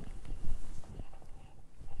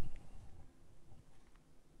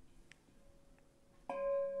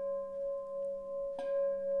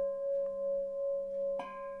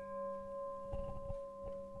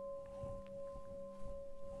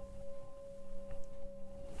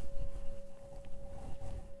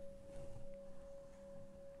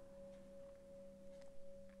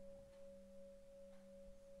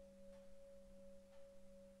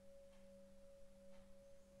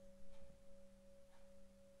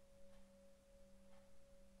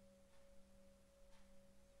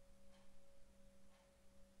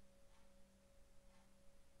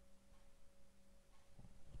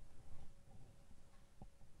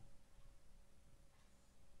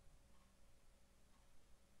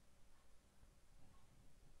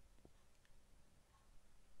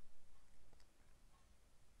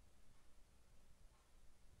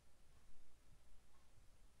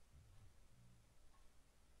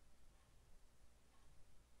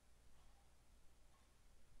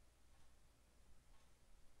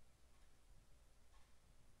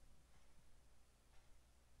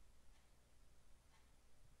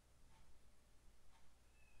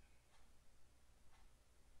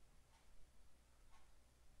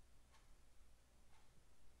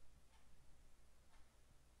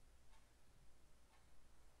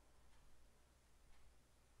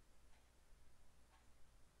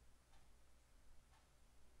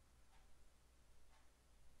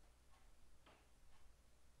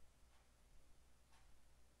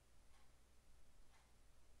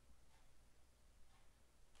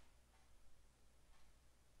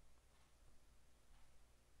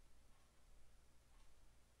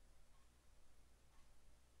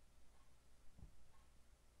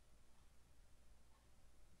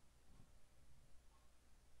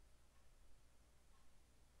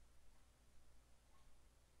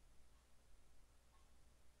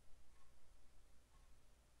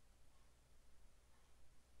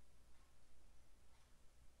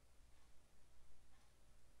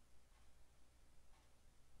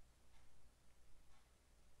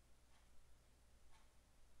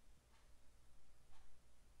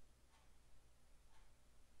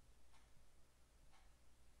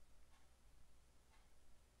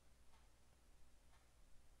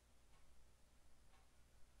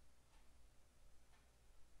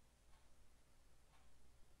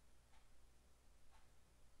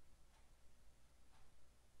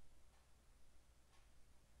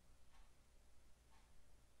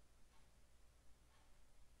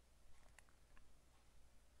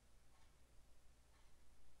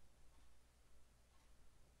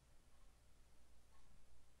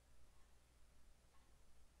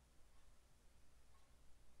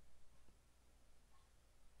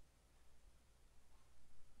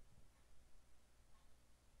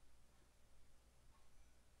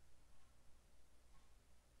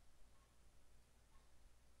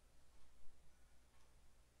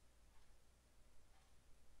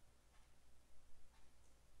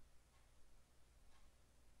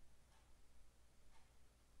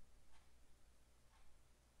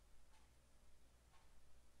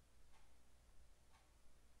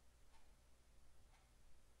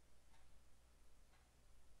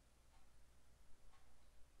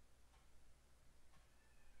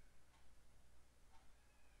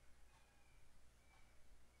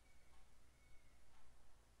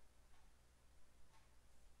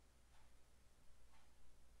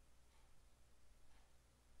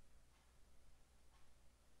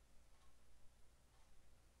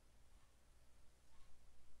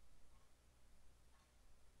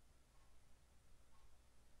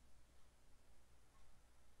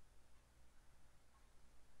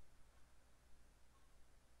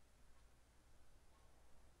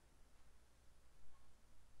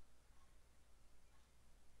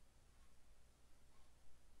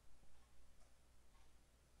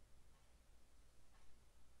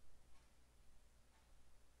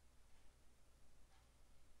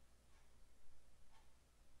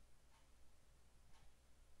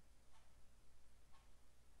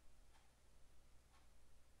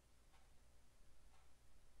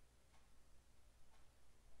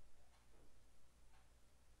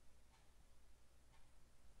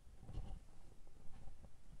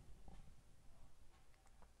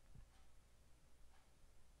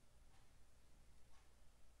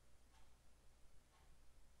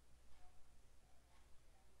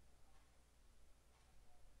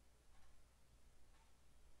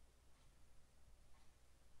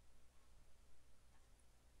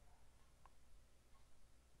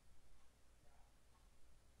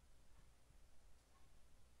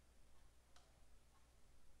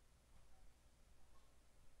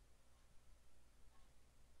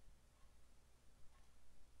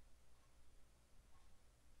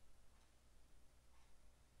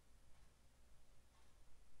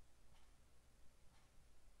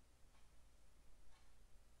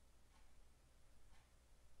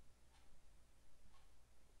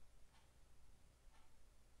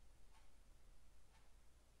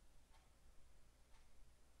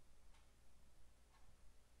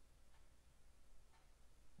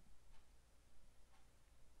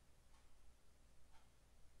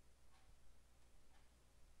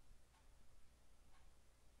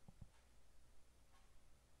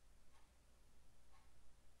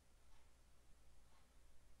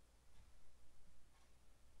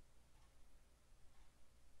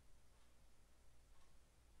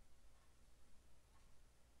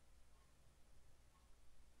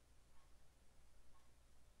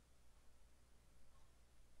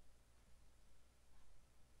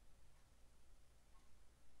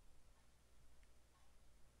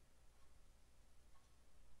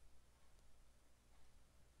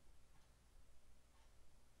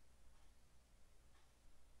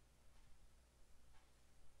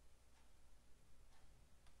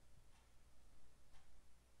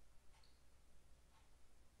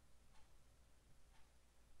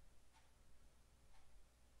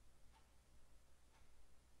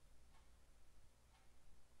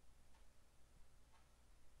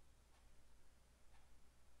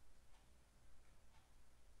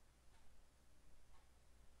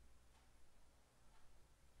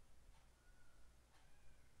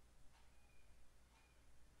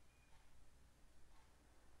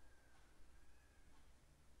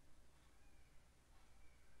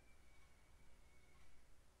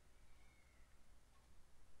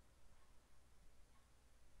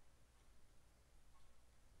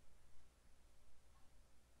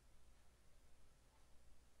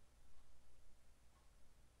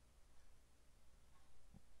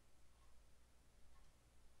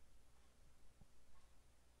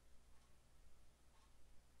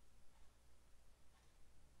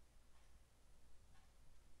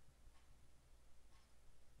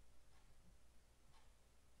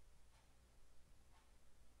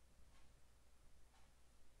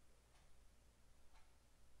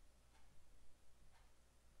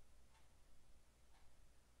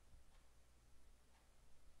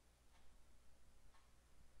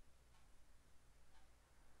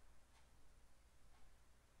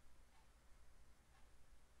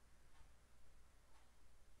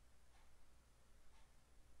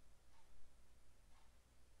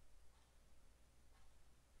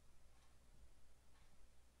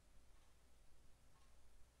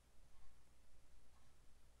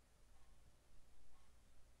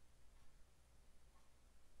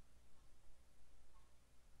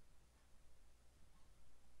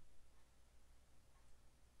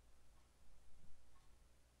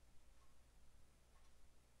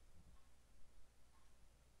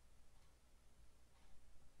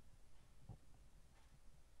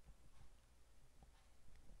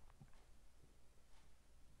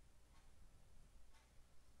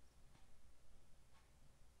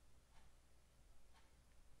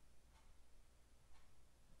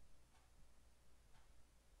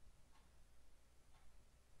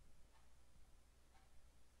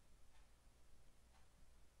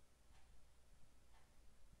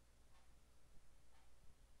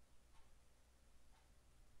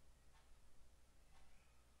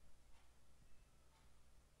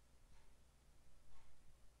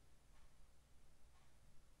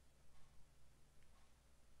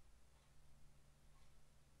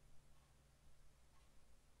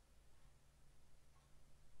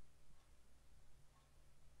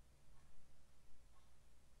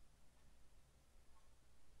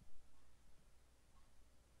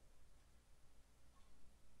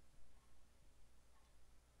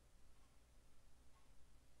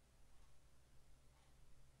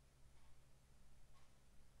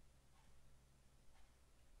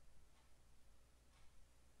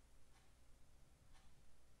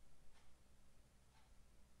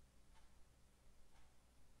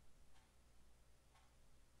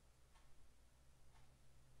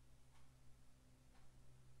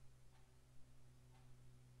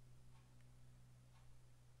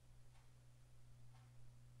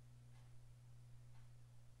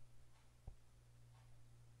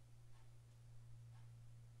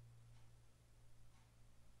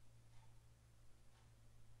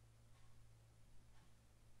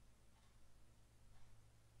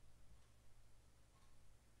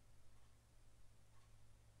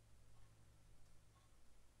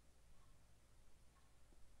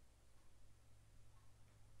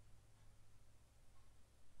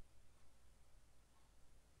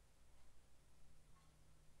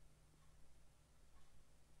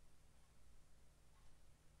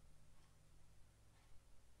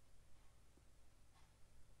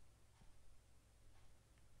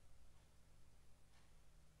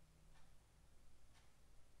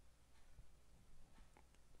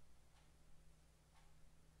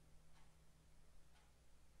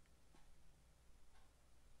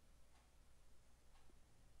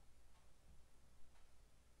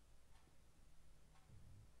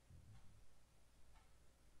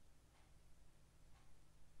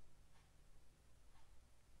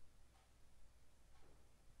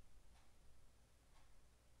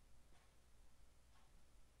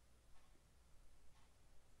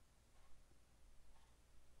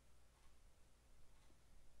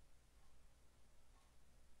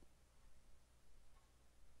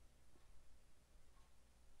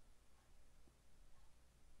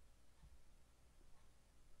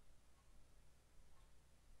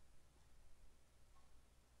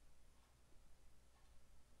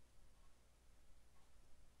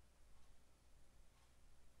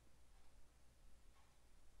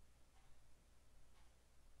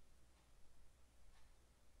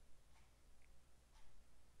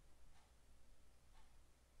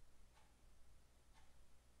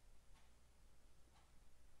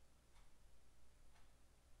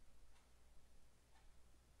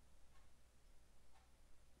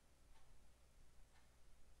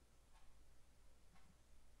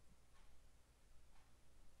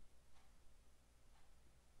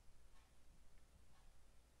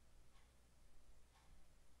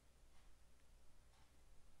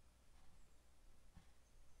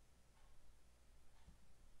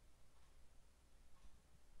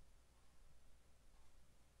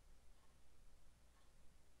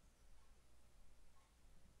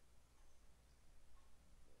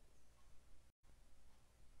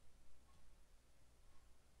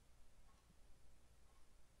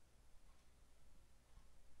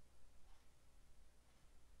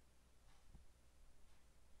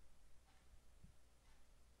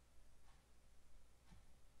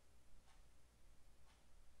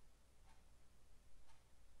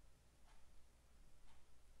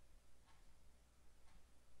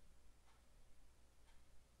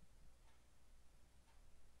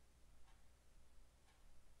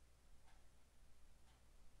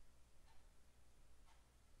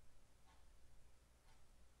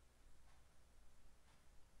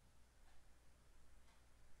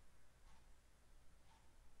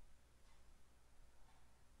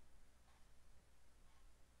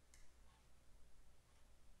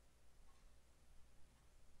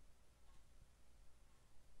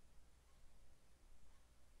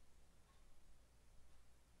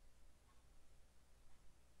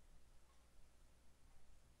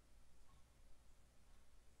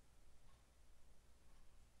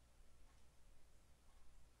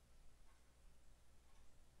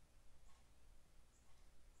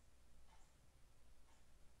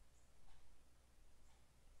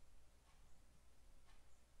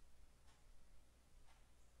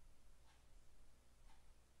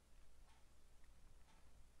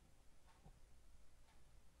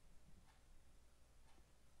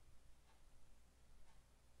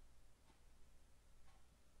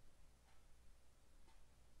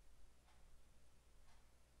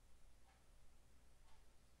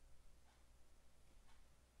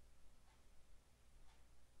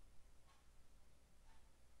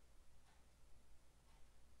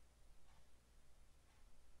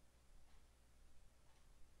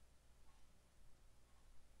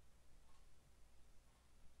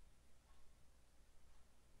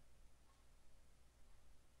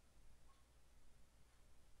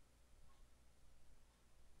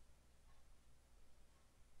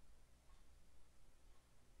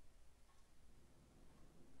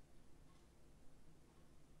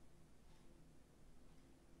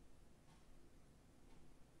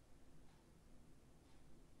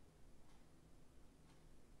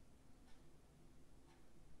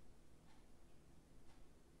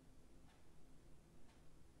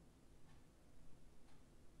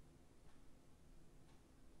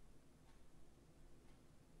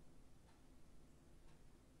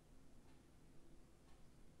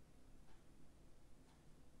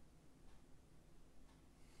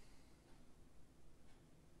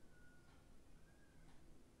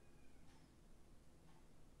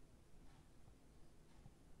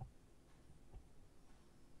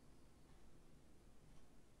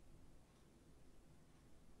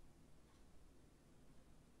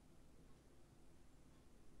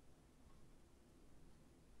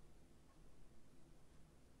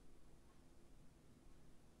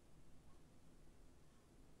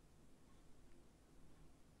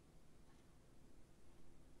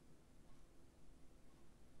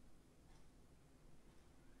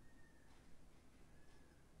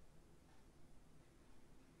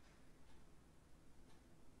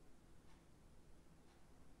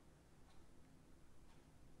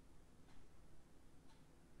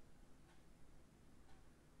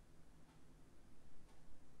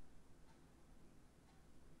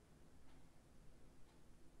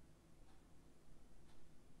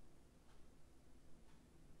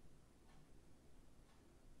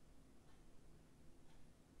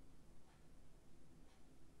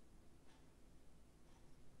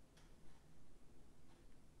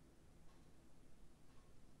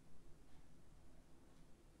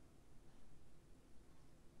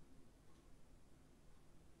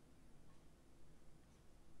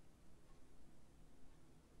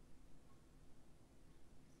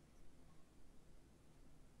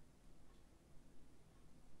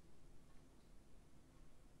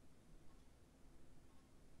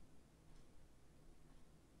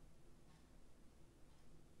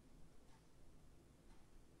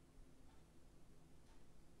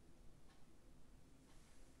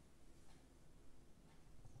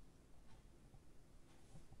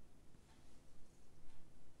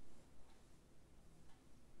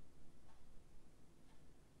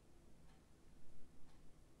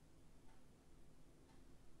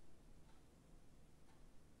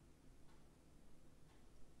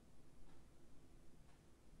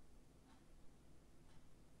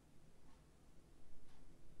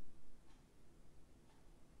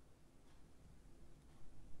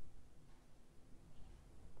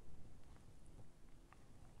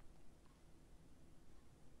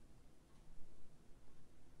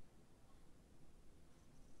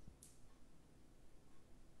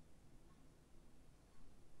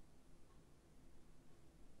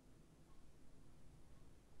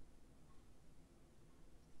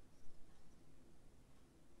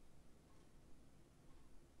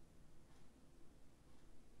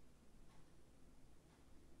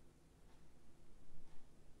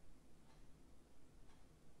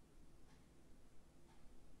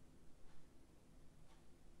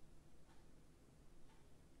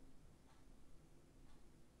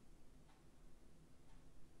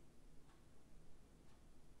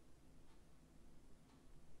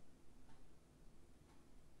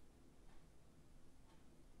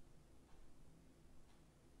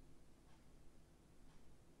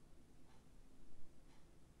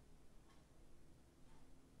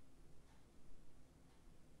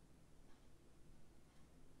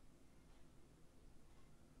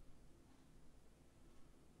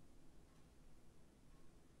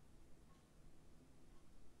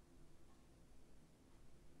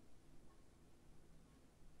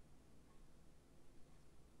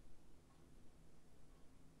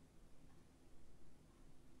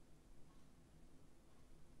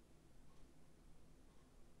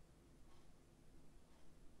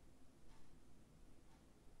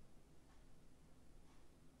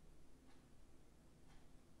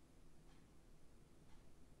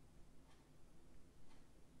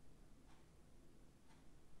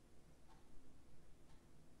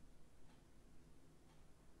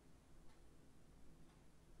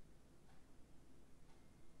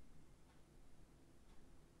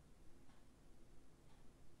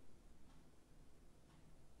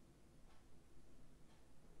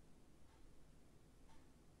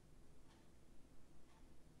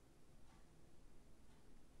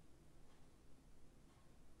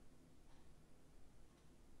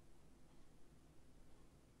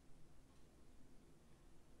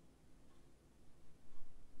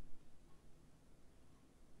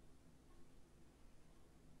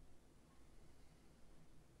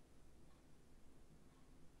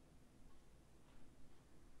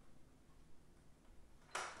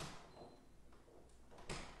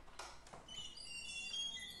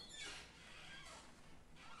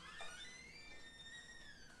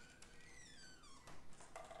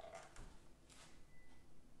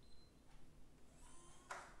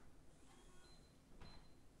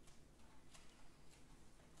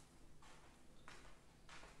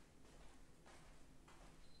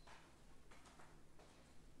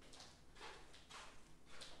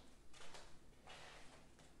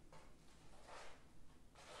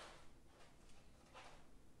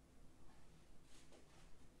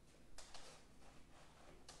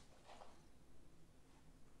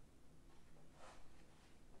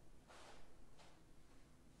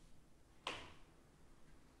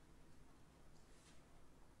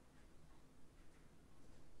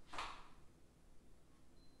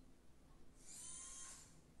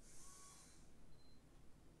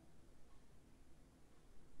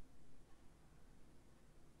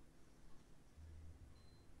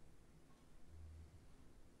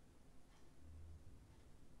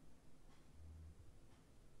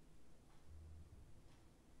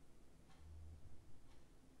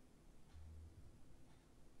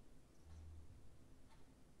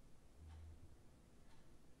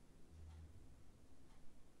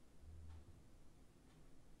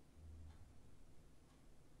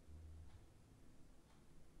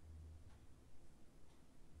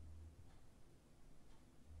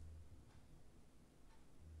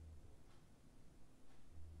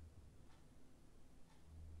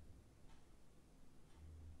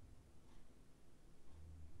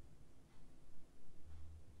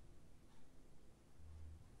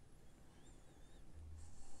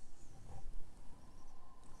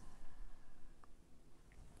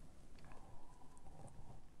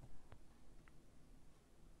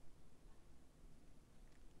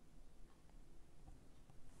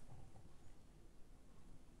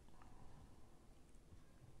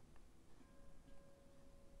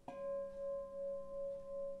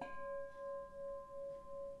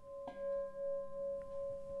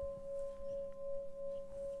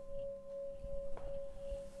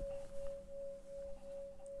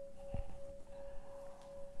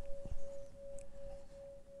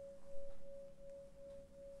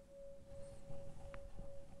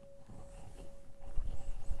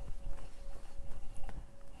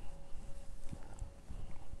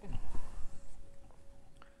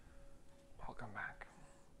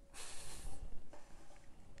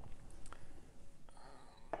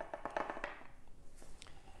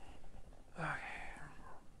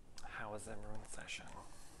 session.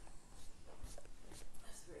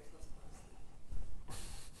 That's very close to sleep.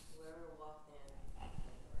 Whoever walked in at the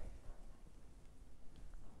right time.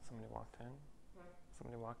 Somebody walked in?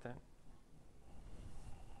 Somebody walked in?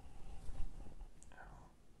 Oh.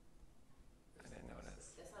 I didn't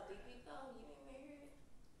notice. That's how deep you go? You didn't even hear it?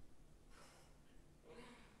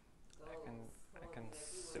 I can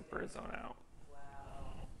super zone out.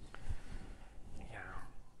 Wow. Yeah.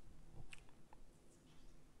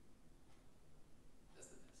 That's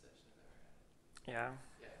the best session I've ever had. Yeah?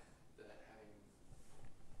 Yeah, that having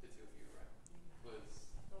the two of you around was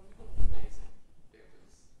amazing. It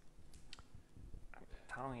was. I'm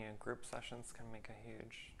telling you, group sessions can make a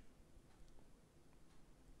huge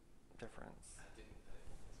difference. I didn't think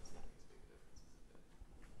this was going to make as big a difference as it did.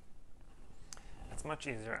 It's much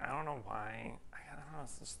easier. I don't know why. I don't know,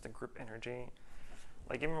 it's just the group energy.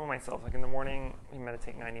 Like even with myself, like in the morning, we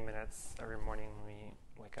meditate 90 minutes every morning when we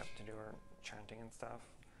wake up to do our chanting and stuff.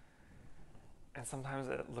 And sometimes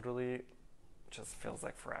it literally just feels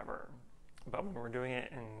like forever. But when we're doing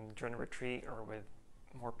it during a retreat or with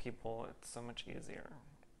more people, it's so much easier.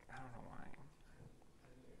 I don't know why. I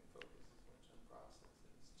didn't even focus as much on process.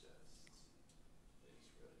 It just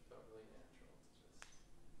really felt really natural to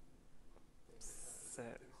just think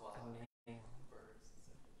Sit the clock, and birds and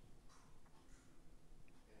stuff.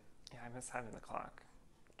 yeah, I miss having the clock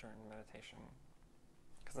during meditation.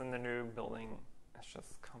 Because in the new building, it's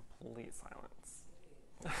just complete silence.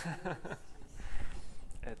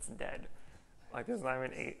 It's dead. Like there's not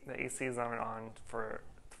even the AC is not even on for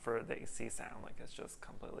the AC sound. Like it's just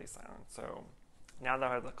completely silent. So now that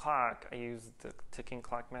I have the clock, I use the ticking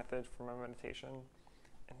clock method for my meditation,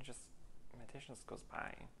 and meditation just goes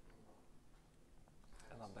by.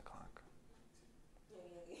 I love the clock. Yeah, I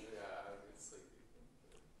would get sleepy.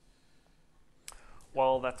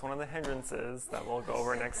 Well, that's one of the hindrances that we'll go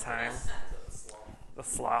over next time. The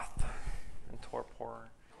sloth and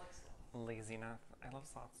torpor, laziness. I love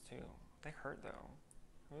sloths too. They hurt though.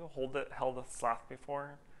 Have you held a sloth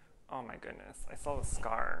before? Oh my goodness. I saw the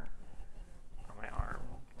scar on my arm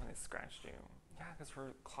when they scratched you. Yeah, because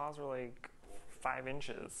her claws were like 5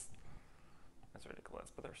 inches. That's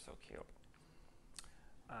ridiculous, but they're so cute.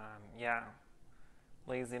 Yeah.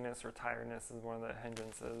 Laziness or tiredness is one of the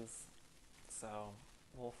hindrances. So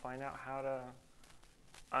we'll find out how to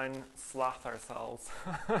unsloth ourselves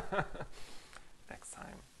next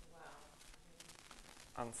time. Wow.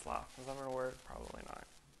 Unsloth. Is that a word? Probably not.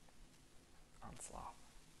 Unsloth.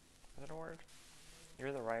 Is it a word?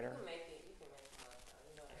 You're the writer. You can make it. You can make it up.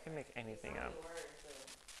 You know I can make anything up. It's not a word, but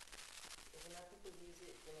if enough people use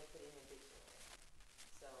it, then they put it in a dictionary.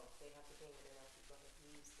 So they have to think that enough people have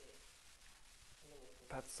used it.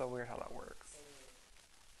 That's so weird how that works.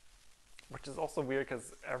 Which is also weird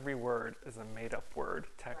because every word is a made-up word,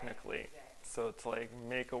 technically. Right, exactly. So to like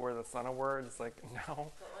make a word that's not a word, it's like,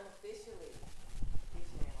 no. So unofficially,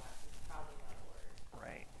 dictionary-wise, it's probably not a word.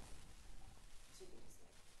 Right. She can just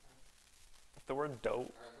make it. If the word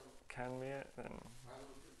dope can be it, then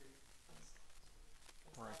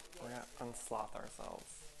we're going to unsloth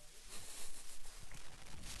ourselves.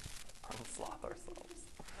 Unsloth ourselves.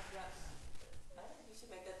 I think you should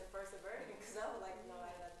make that the first aversion because I would like to know how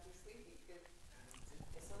not to be sleepy. Because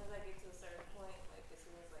as soon as I get to a certain point, like as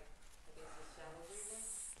soon as like I get to shallow breathing,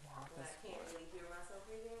 when I can't really hear myself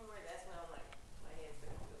breathing anymore, that's when I'm like my head's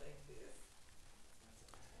gonna feel like this.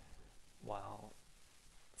 Well,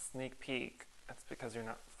 sneak peek. That's because you're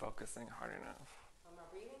not focusing hard enough. On my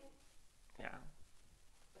breathing? Yeah.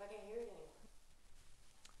 But I can't hear it anymore.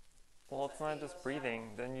 Well, it's not just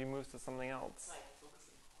breathing. Then you move to something else. Like,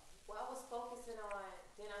 well, I was focusing on.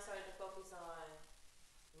 Then I started to focus on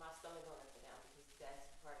my stomach going up and down because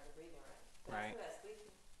that's part of the breathing, right? But Right. I feel that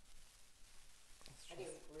sleeping. I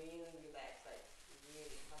get really relaxed, like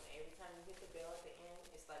really. Every time you hit the bell at the end,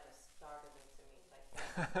 it's like a startling to me. Like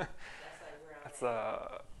that's like where I'm That's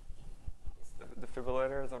at. the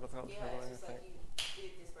defibrillator. Is that what it's called? Yeah, Defibrillator it's just thing? like you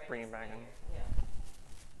did this right. Bring it back in. Yeah.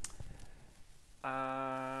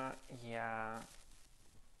 Yeah.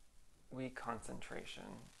 Weak concentration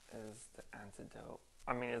is the antidote.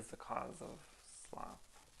 I mean, is the cause of sloth.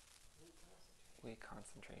 Weak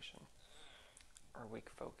concentration. Or weak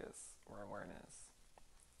focus or awareness.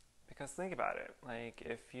 Because think about it. Like,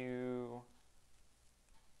 if you...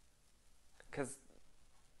 Because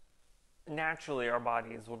naturally our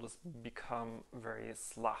bodies will just become very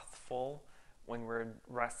slothful when we're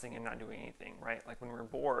resting and not doing anything, right? Like when we're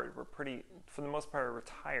bored, we're pretty, for the most part, we're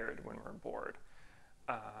tired when we're bored.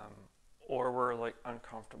 Or we're like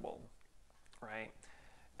uncomfortable, right?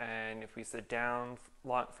 And if we sit down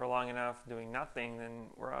for long enough doing nothing, then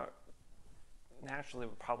naturally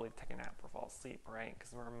would probably take a nap or fall asleep, right?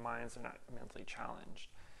 Because our minds are not mentally challenged.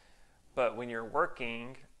 But when you're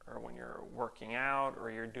working, or when you're working out,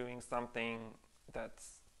 or you're doing something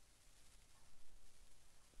that's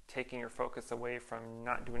taking your focus away from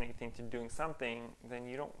not doing anything to doing something, then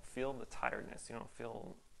you don't feel the tiredness. You don't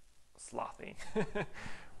feel slothy,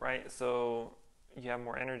 right? So you have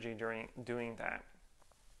more energy during doing that.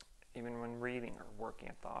 Even when reading or working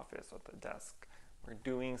at the office or at the desk, we're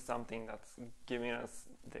doing something that's giving us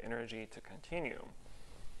the energy to continue.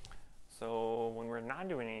 So when we're not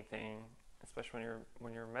doing anything, especially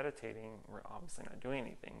when you're meditating, we're obviously not doing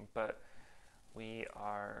anything, but we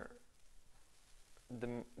are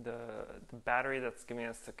the battery that's giving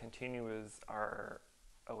us to continue is our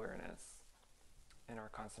awareness and our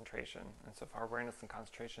concentration. And so if our awareness and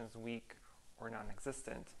concentration is weak or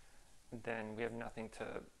non-existent, then we have nothing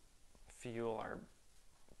to fuel our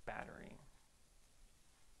battery.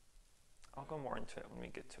 I'll go more into it when we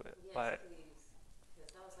get to it. Yes, but please.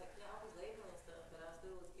 Because I was like, yeah, I was labeling stuff, but I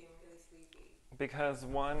still was getting really sleepy. Because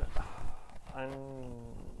one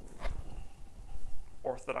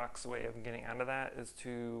unorthodox way of getting out of that is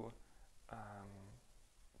to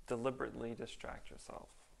deliberately distract yourself.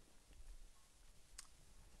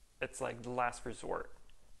 It's like the last resort.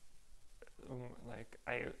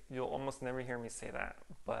 You'll almost never hear me say that,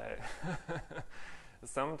 but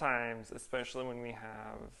sometimes, especially when we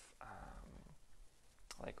have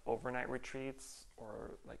like overnight retreats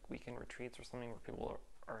or like weekend retreats or something where people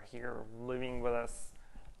are here living with us,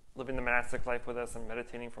 living the monastic life with us and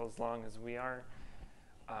meditating for as long as we are,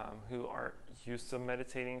 who aren't used to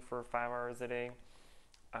meditating for 5 hours a day,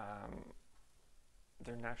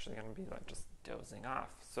 they're naturally going to be like just dozing off.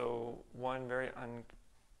 So one very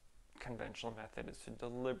unconventional method is to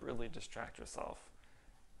deliberately distract yourself.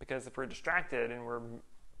 Because if we're distracted and we're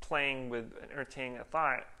playing with entertaining a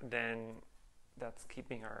thought, then that's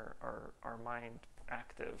keeping our mind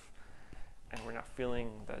active and we're not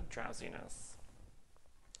feeling the drowsiness.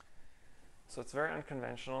 So it's very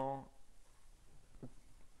unconventional.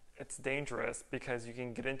 It's dangerous because you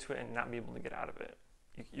can get into it and not be able to get out of it.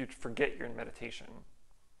 You'd forget you're in meditation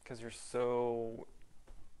because you're so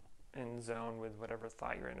in zone with whatever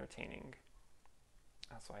thought you're entertaining.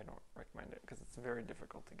 That's why I don't recommend it, because it's very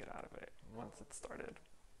difficult to get out of it once it's started.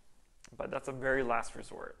 But that's a very last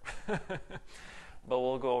resort. But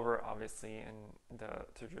we'll go over, obviously, in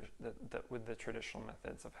with the traditional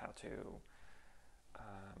methods of how to,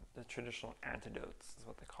 the traditional antidotes is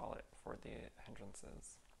what they call it for the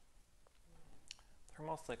hindrances. They're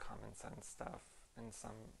mostly common sense stuff and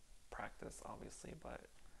some practice, obviously, but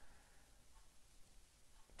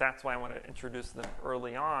that's why I want to introduce them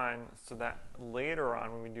early on so that later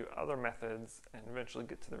on when we do other methods and eventually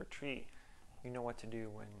get to the retreat, you know what to do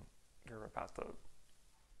when you're about to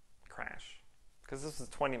crash. Because this is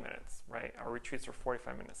 20 minutes, right? Our retreats are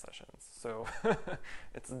 45-minute sessions. So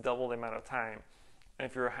it's double the amount of time. And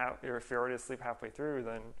if you're already asleep halfway through,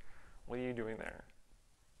 then what are you doing there?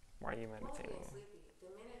 Why are you meditating? I'm sleepy. The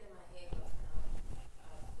minute that my head goes down,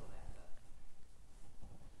 I have to go back up.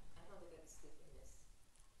 I don't think I can sleep in this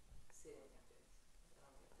sitting like this. I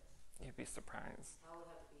don't think this. You'd be surprised. I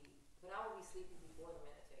would have to be, but I would be sleepy before the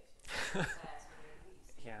meditation. Class would be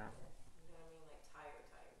sleepy. Yeah. You know what I mean? Like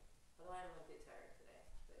tired. Although I am a bit tired today,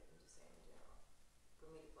 but I'm just saying in general. For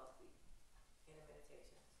me to fall asleep in a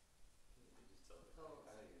meditation. You could just tell me,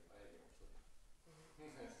 I had to get more sleep.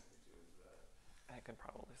 I could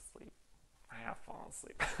probably sleep. I have fallen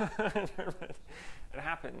asleep. It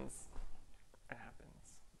happens. It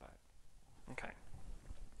happens. But, okay.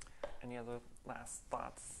 Any other last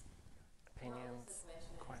thoughts, opinions,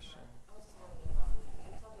 questions? I was just wondering about,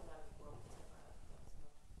 you were talking about it before, we talked about it.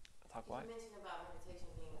 Talk what? You mentioned about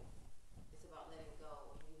meditation being, it's about letting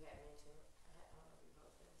go. And you had mentioned, I don't know if you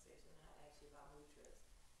heard the conversation, I asked you about mudras.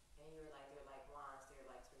 And you were like, they're like wands,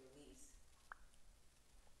 they're like to release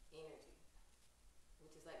energy.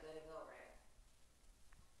 Which is like letting go, right?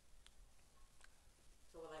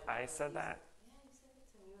 So like I said that? Yeah, you said it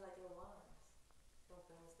to me. You were like, they're wands. Don't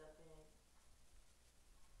bring stuff in.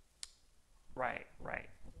 Right.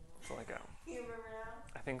 So let go. You remember now?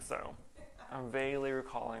 I think so. I'm vaguely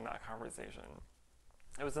recalling that conversation.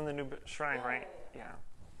 It was in the new shrine, right? Yeah.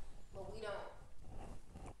 But you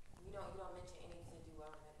don't mention anything to do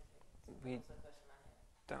while we're meditating. So We that's the question I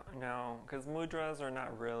had. don't know, because mudras are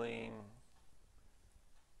not really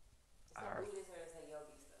It's not Buddhist or is that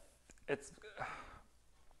yogi stuff?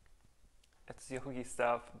 it's yogi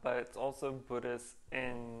stuff, but it's also Buddhist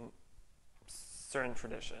in certain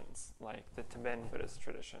traditions, like the Tibetan Buddhist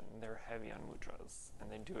tradition. They're heavy on mudras,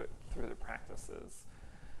 and they do it through their practices.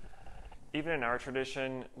 even in our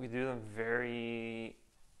tradition, we don't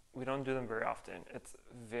do them very often. It's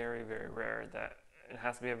very, very rare that it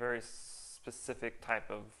has to be a very specific type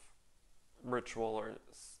of ritual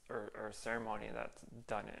or ceremony that's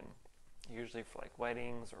done in. Usually for like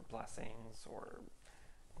weddings or blessings, or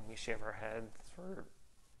when we shave our heads for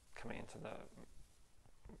coming into the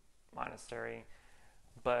monastery.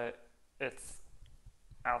 But it's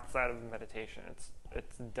outside of meditation.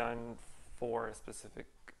 It's done for a specific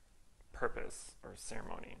purpose or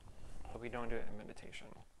ceremony, but we don't do it in meditation,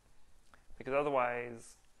 because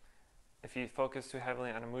otherwise, if you focus too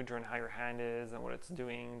heavily on a mudra and how your hand is and what it's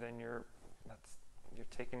doing, then you're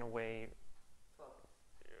taking away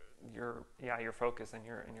your focus and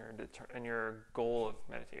your goal of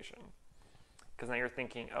meditation. Because now you're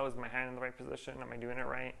thinking, oh, is my hand in the right position? Am I doing it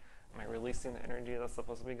right? Am I releasing the energy that's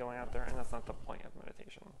supposed to be going out there? And that's not the point of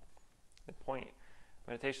meditation.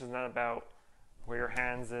 Meditation is not about where your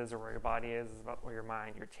hands is or where your body is. It's about where your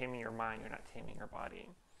mind. You're taming your mind. You're not taming your body.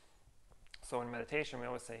 So in meditation, we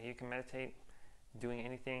always say you can meditate doing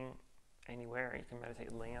anything, anywhere. You can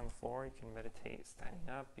meditate laying on the floor. You can meditate standing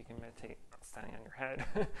up. You can meditate standing on your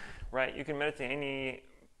head. Right? You can meditate any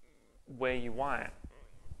way you want.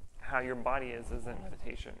 How your body isn't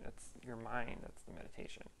meditation. It's your mind that's the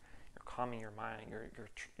meditation. You're calming your mind.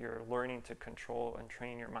 You're learning to control and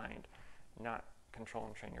train your mind, not control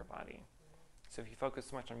and train your body. So if you focus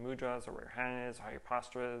too much on mudras or where your hand is, or how your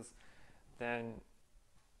posture is, then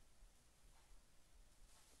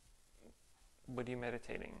what are you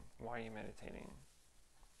meditating? Why are you meditating?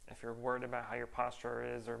 If you're worried about how your posture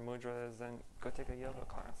is or mudra is, then go take a yoga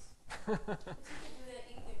class. But you can do that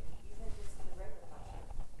even just in the regular posture.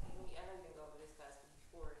 I know you didn't go over this class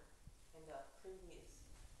before in the previous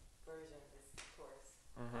version of this course.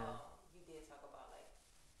 You did talk about like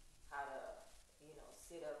how to,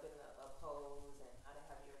 sit up in a pose and how to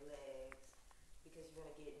have your legs, because you're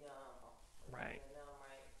gonna get numb. Right. Numb,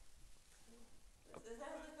 right? Is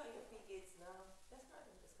that what it's called? Your feet gets numb? That's not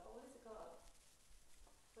what it's called. What is it called?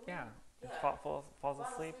 Yeah. Yeah. Falls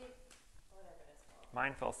asleep. Whatever that's called.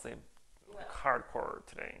 Mine fell asleep. Yeah. Hardcore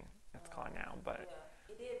today. It's called now, but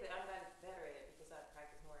yeah, it did, but I'm not better at it because I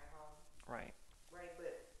practice more at home. right. Right,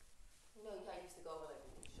 but how you used to go over like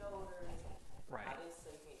your shoulders, Right. how this, so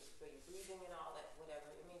you can feel your breathing and all that, whatever.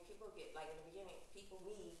 I mean, people get like in the beginning,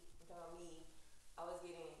 I'm talking about me, I was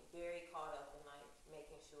getting very caught up in like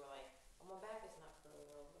making sure like, oh, my back is not curling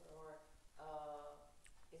over, or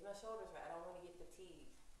is my shoulders right? I don't want to get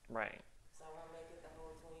fatigued. Right. So I want to make it the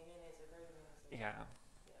whole 20 minutes or 30 minutes. Yeah.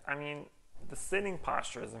 I mean, the sitting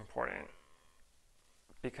posture is important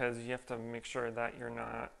because you have to make sure that you're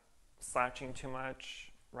not slouching too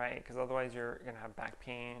much, right? Because otherwise you're going to have back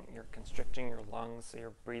pain, you're constricting your lungs, so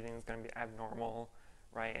your breathing is going to be abnormal,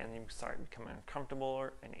 right? And you start becoming uncomfortable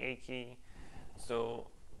and achy. So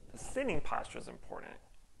the sitting posture is important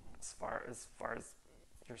as far as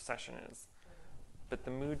your session is. But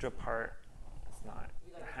the mudra part is not.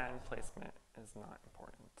 The hand placement is not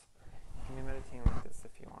important. You can be meditating like this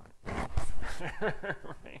if you want.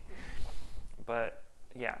 Right? But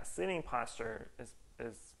yeah, sitting posture is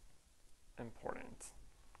important.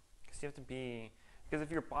 Because you have to be, because if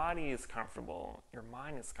your body is comfortable, your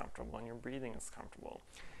mind is comfortable, and your breathing is comfortable.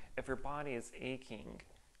 If your body is aching,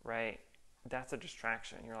 right, that's a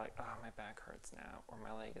distraction. You're like, oh, my back hurts now, or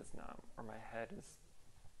my leg is numb, or my head is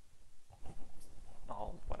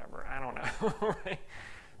all whatever. I don't know, right?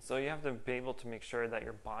 So you have to be able to make sure that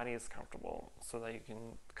your body is comfortable so that you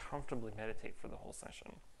can comfortably meditate for the whole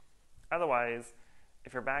session. Otherwise,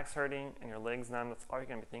 if your back's hurting and your leg's numb, that's all you're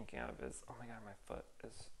going to be thinking of is, oh my God, my foot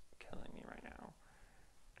is killing me right now.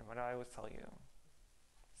 And what do I always tell you?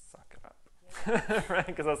 Suck it up. Right?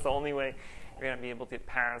 Because that's the only way you're going to be able to get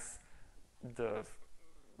past the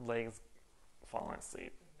legs falling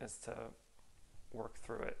asleep, is to work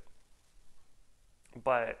through it.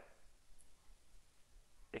 But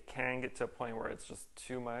it can get to a point where it's just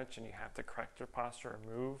too much and you have to correct your posture or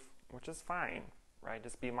move, which is fine, right?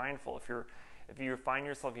 Just be mindful. If you find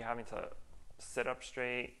yourself you having to sit up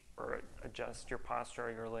straight or adjust your posture,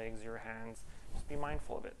 your legs, your hands, just be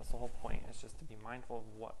mindful of it. That's the whole point. It's just to be mindful of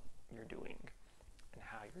what you're doing and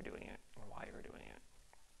how you're doing it and why you're doing it.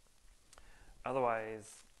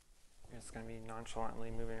 Otherwise, you're just going to be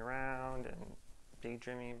nonchalantly moving around and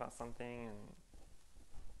daydreaming about something, and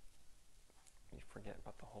you forget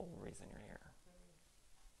about the whole reason you're here.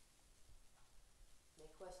 The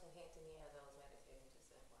question came to me as I was meditating,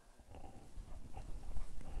 just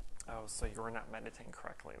FYI. Oh, so you were not meditating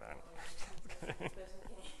correctly then.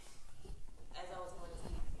 As I was going to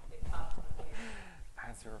sleep, it popped in my head.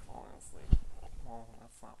 As you were falling asleep. Well,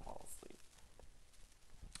 let's not fall asleep.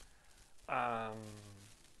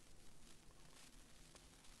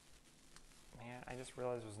 Man, I just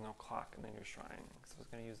realized there's no clock in the new shrine, so I was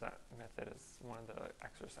going to use that method as one of the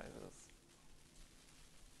exercises.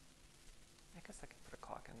 I guess I could put a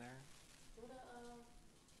clock in there. Do the you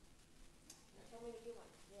told me to get one.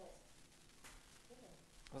 Yes. Yeah.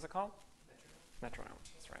 What's it called? Metronome. Metronome.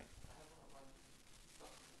 That's right. I have one of my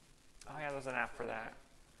stuff. Oh yeah, there's an app for that.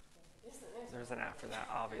 There's an app for that.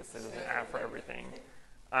 Obviously, there's an app for everything.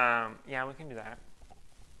 Yeah, we can do that.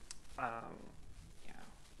 Yeah.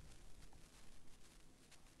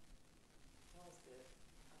 That was good.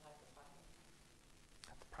 I like the pocket.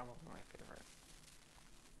 That's probably my favorite.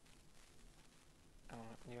 I don't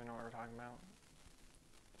know. Do you know what we're talking about?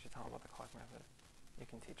 You should tell them about the clock method. You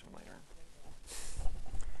can teach them later.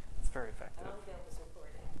 It's very I effective. don't think it was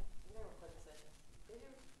recorded. You never recorded sessions. Did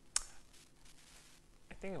you?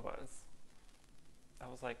 I think it was. That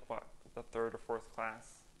was like, what, the third or fourth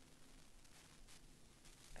class?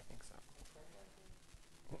 I think so.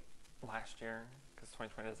 Last year, because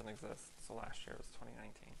 2020 doesn't exist, so last year was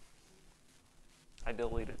 2019. I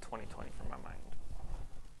deleted 2020 from my mind.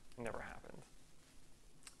 It never happened.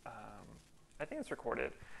 I think it's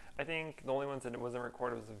recorded. I think the only ones that it wasn't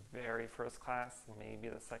recorded was the very first class, maybe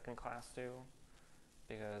the second class too,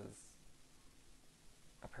 because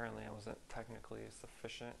apparently I wasn't technically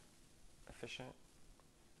efficient,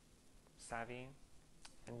 savvy,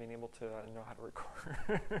 and being able to know how to record.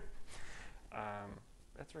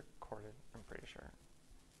 It's recorded, I'm pretty sure.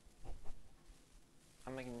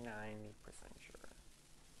 I'm like 90% sure.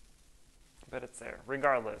 But it's there.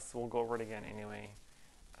 Regardless, we'll go over it again anyway.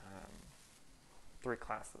 2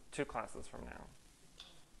 classes from now.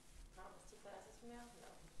 Promise 2 classes from now? No.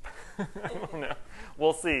 I don't know.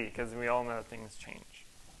 We'll see, because we all know things change.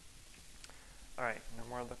 All right, no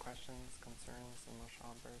more other questions, concerns, emotional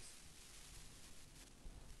outbursts?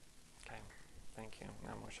 Okay, thank you.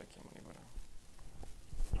 Namo Shakyamuni Buddha.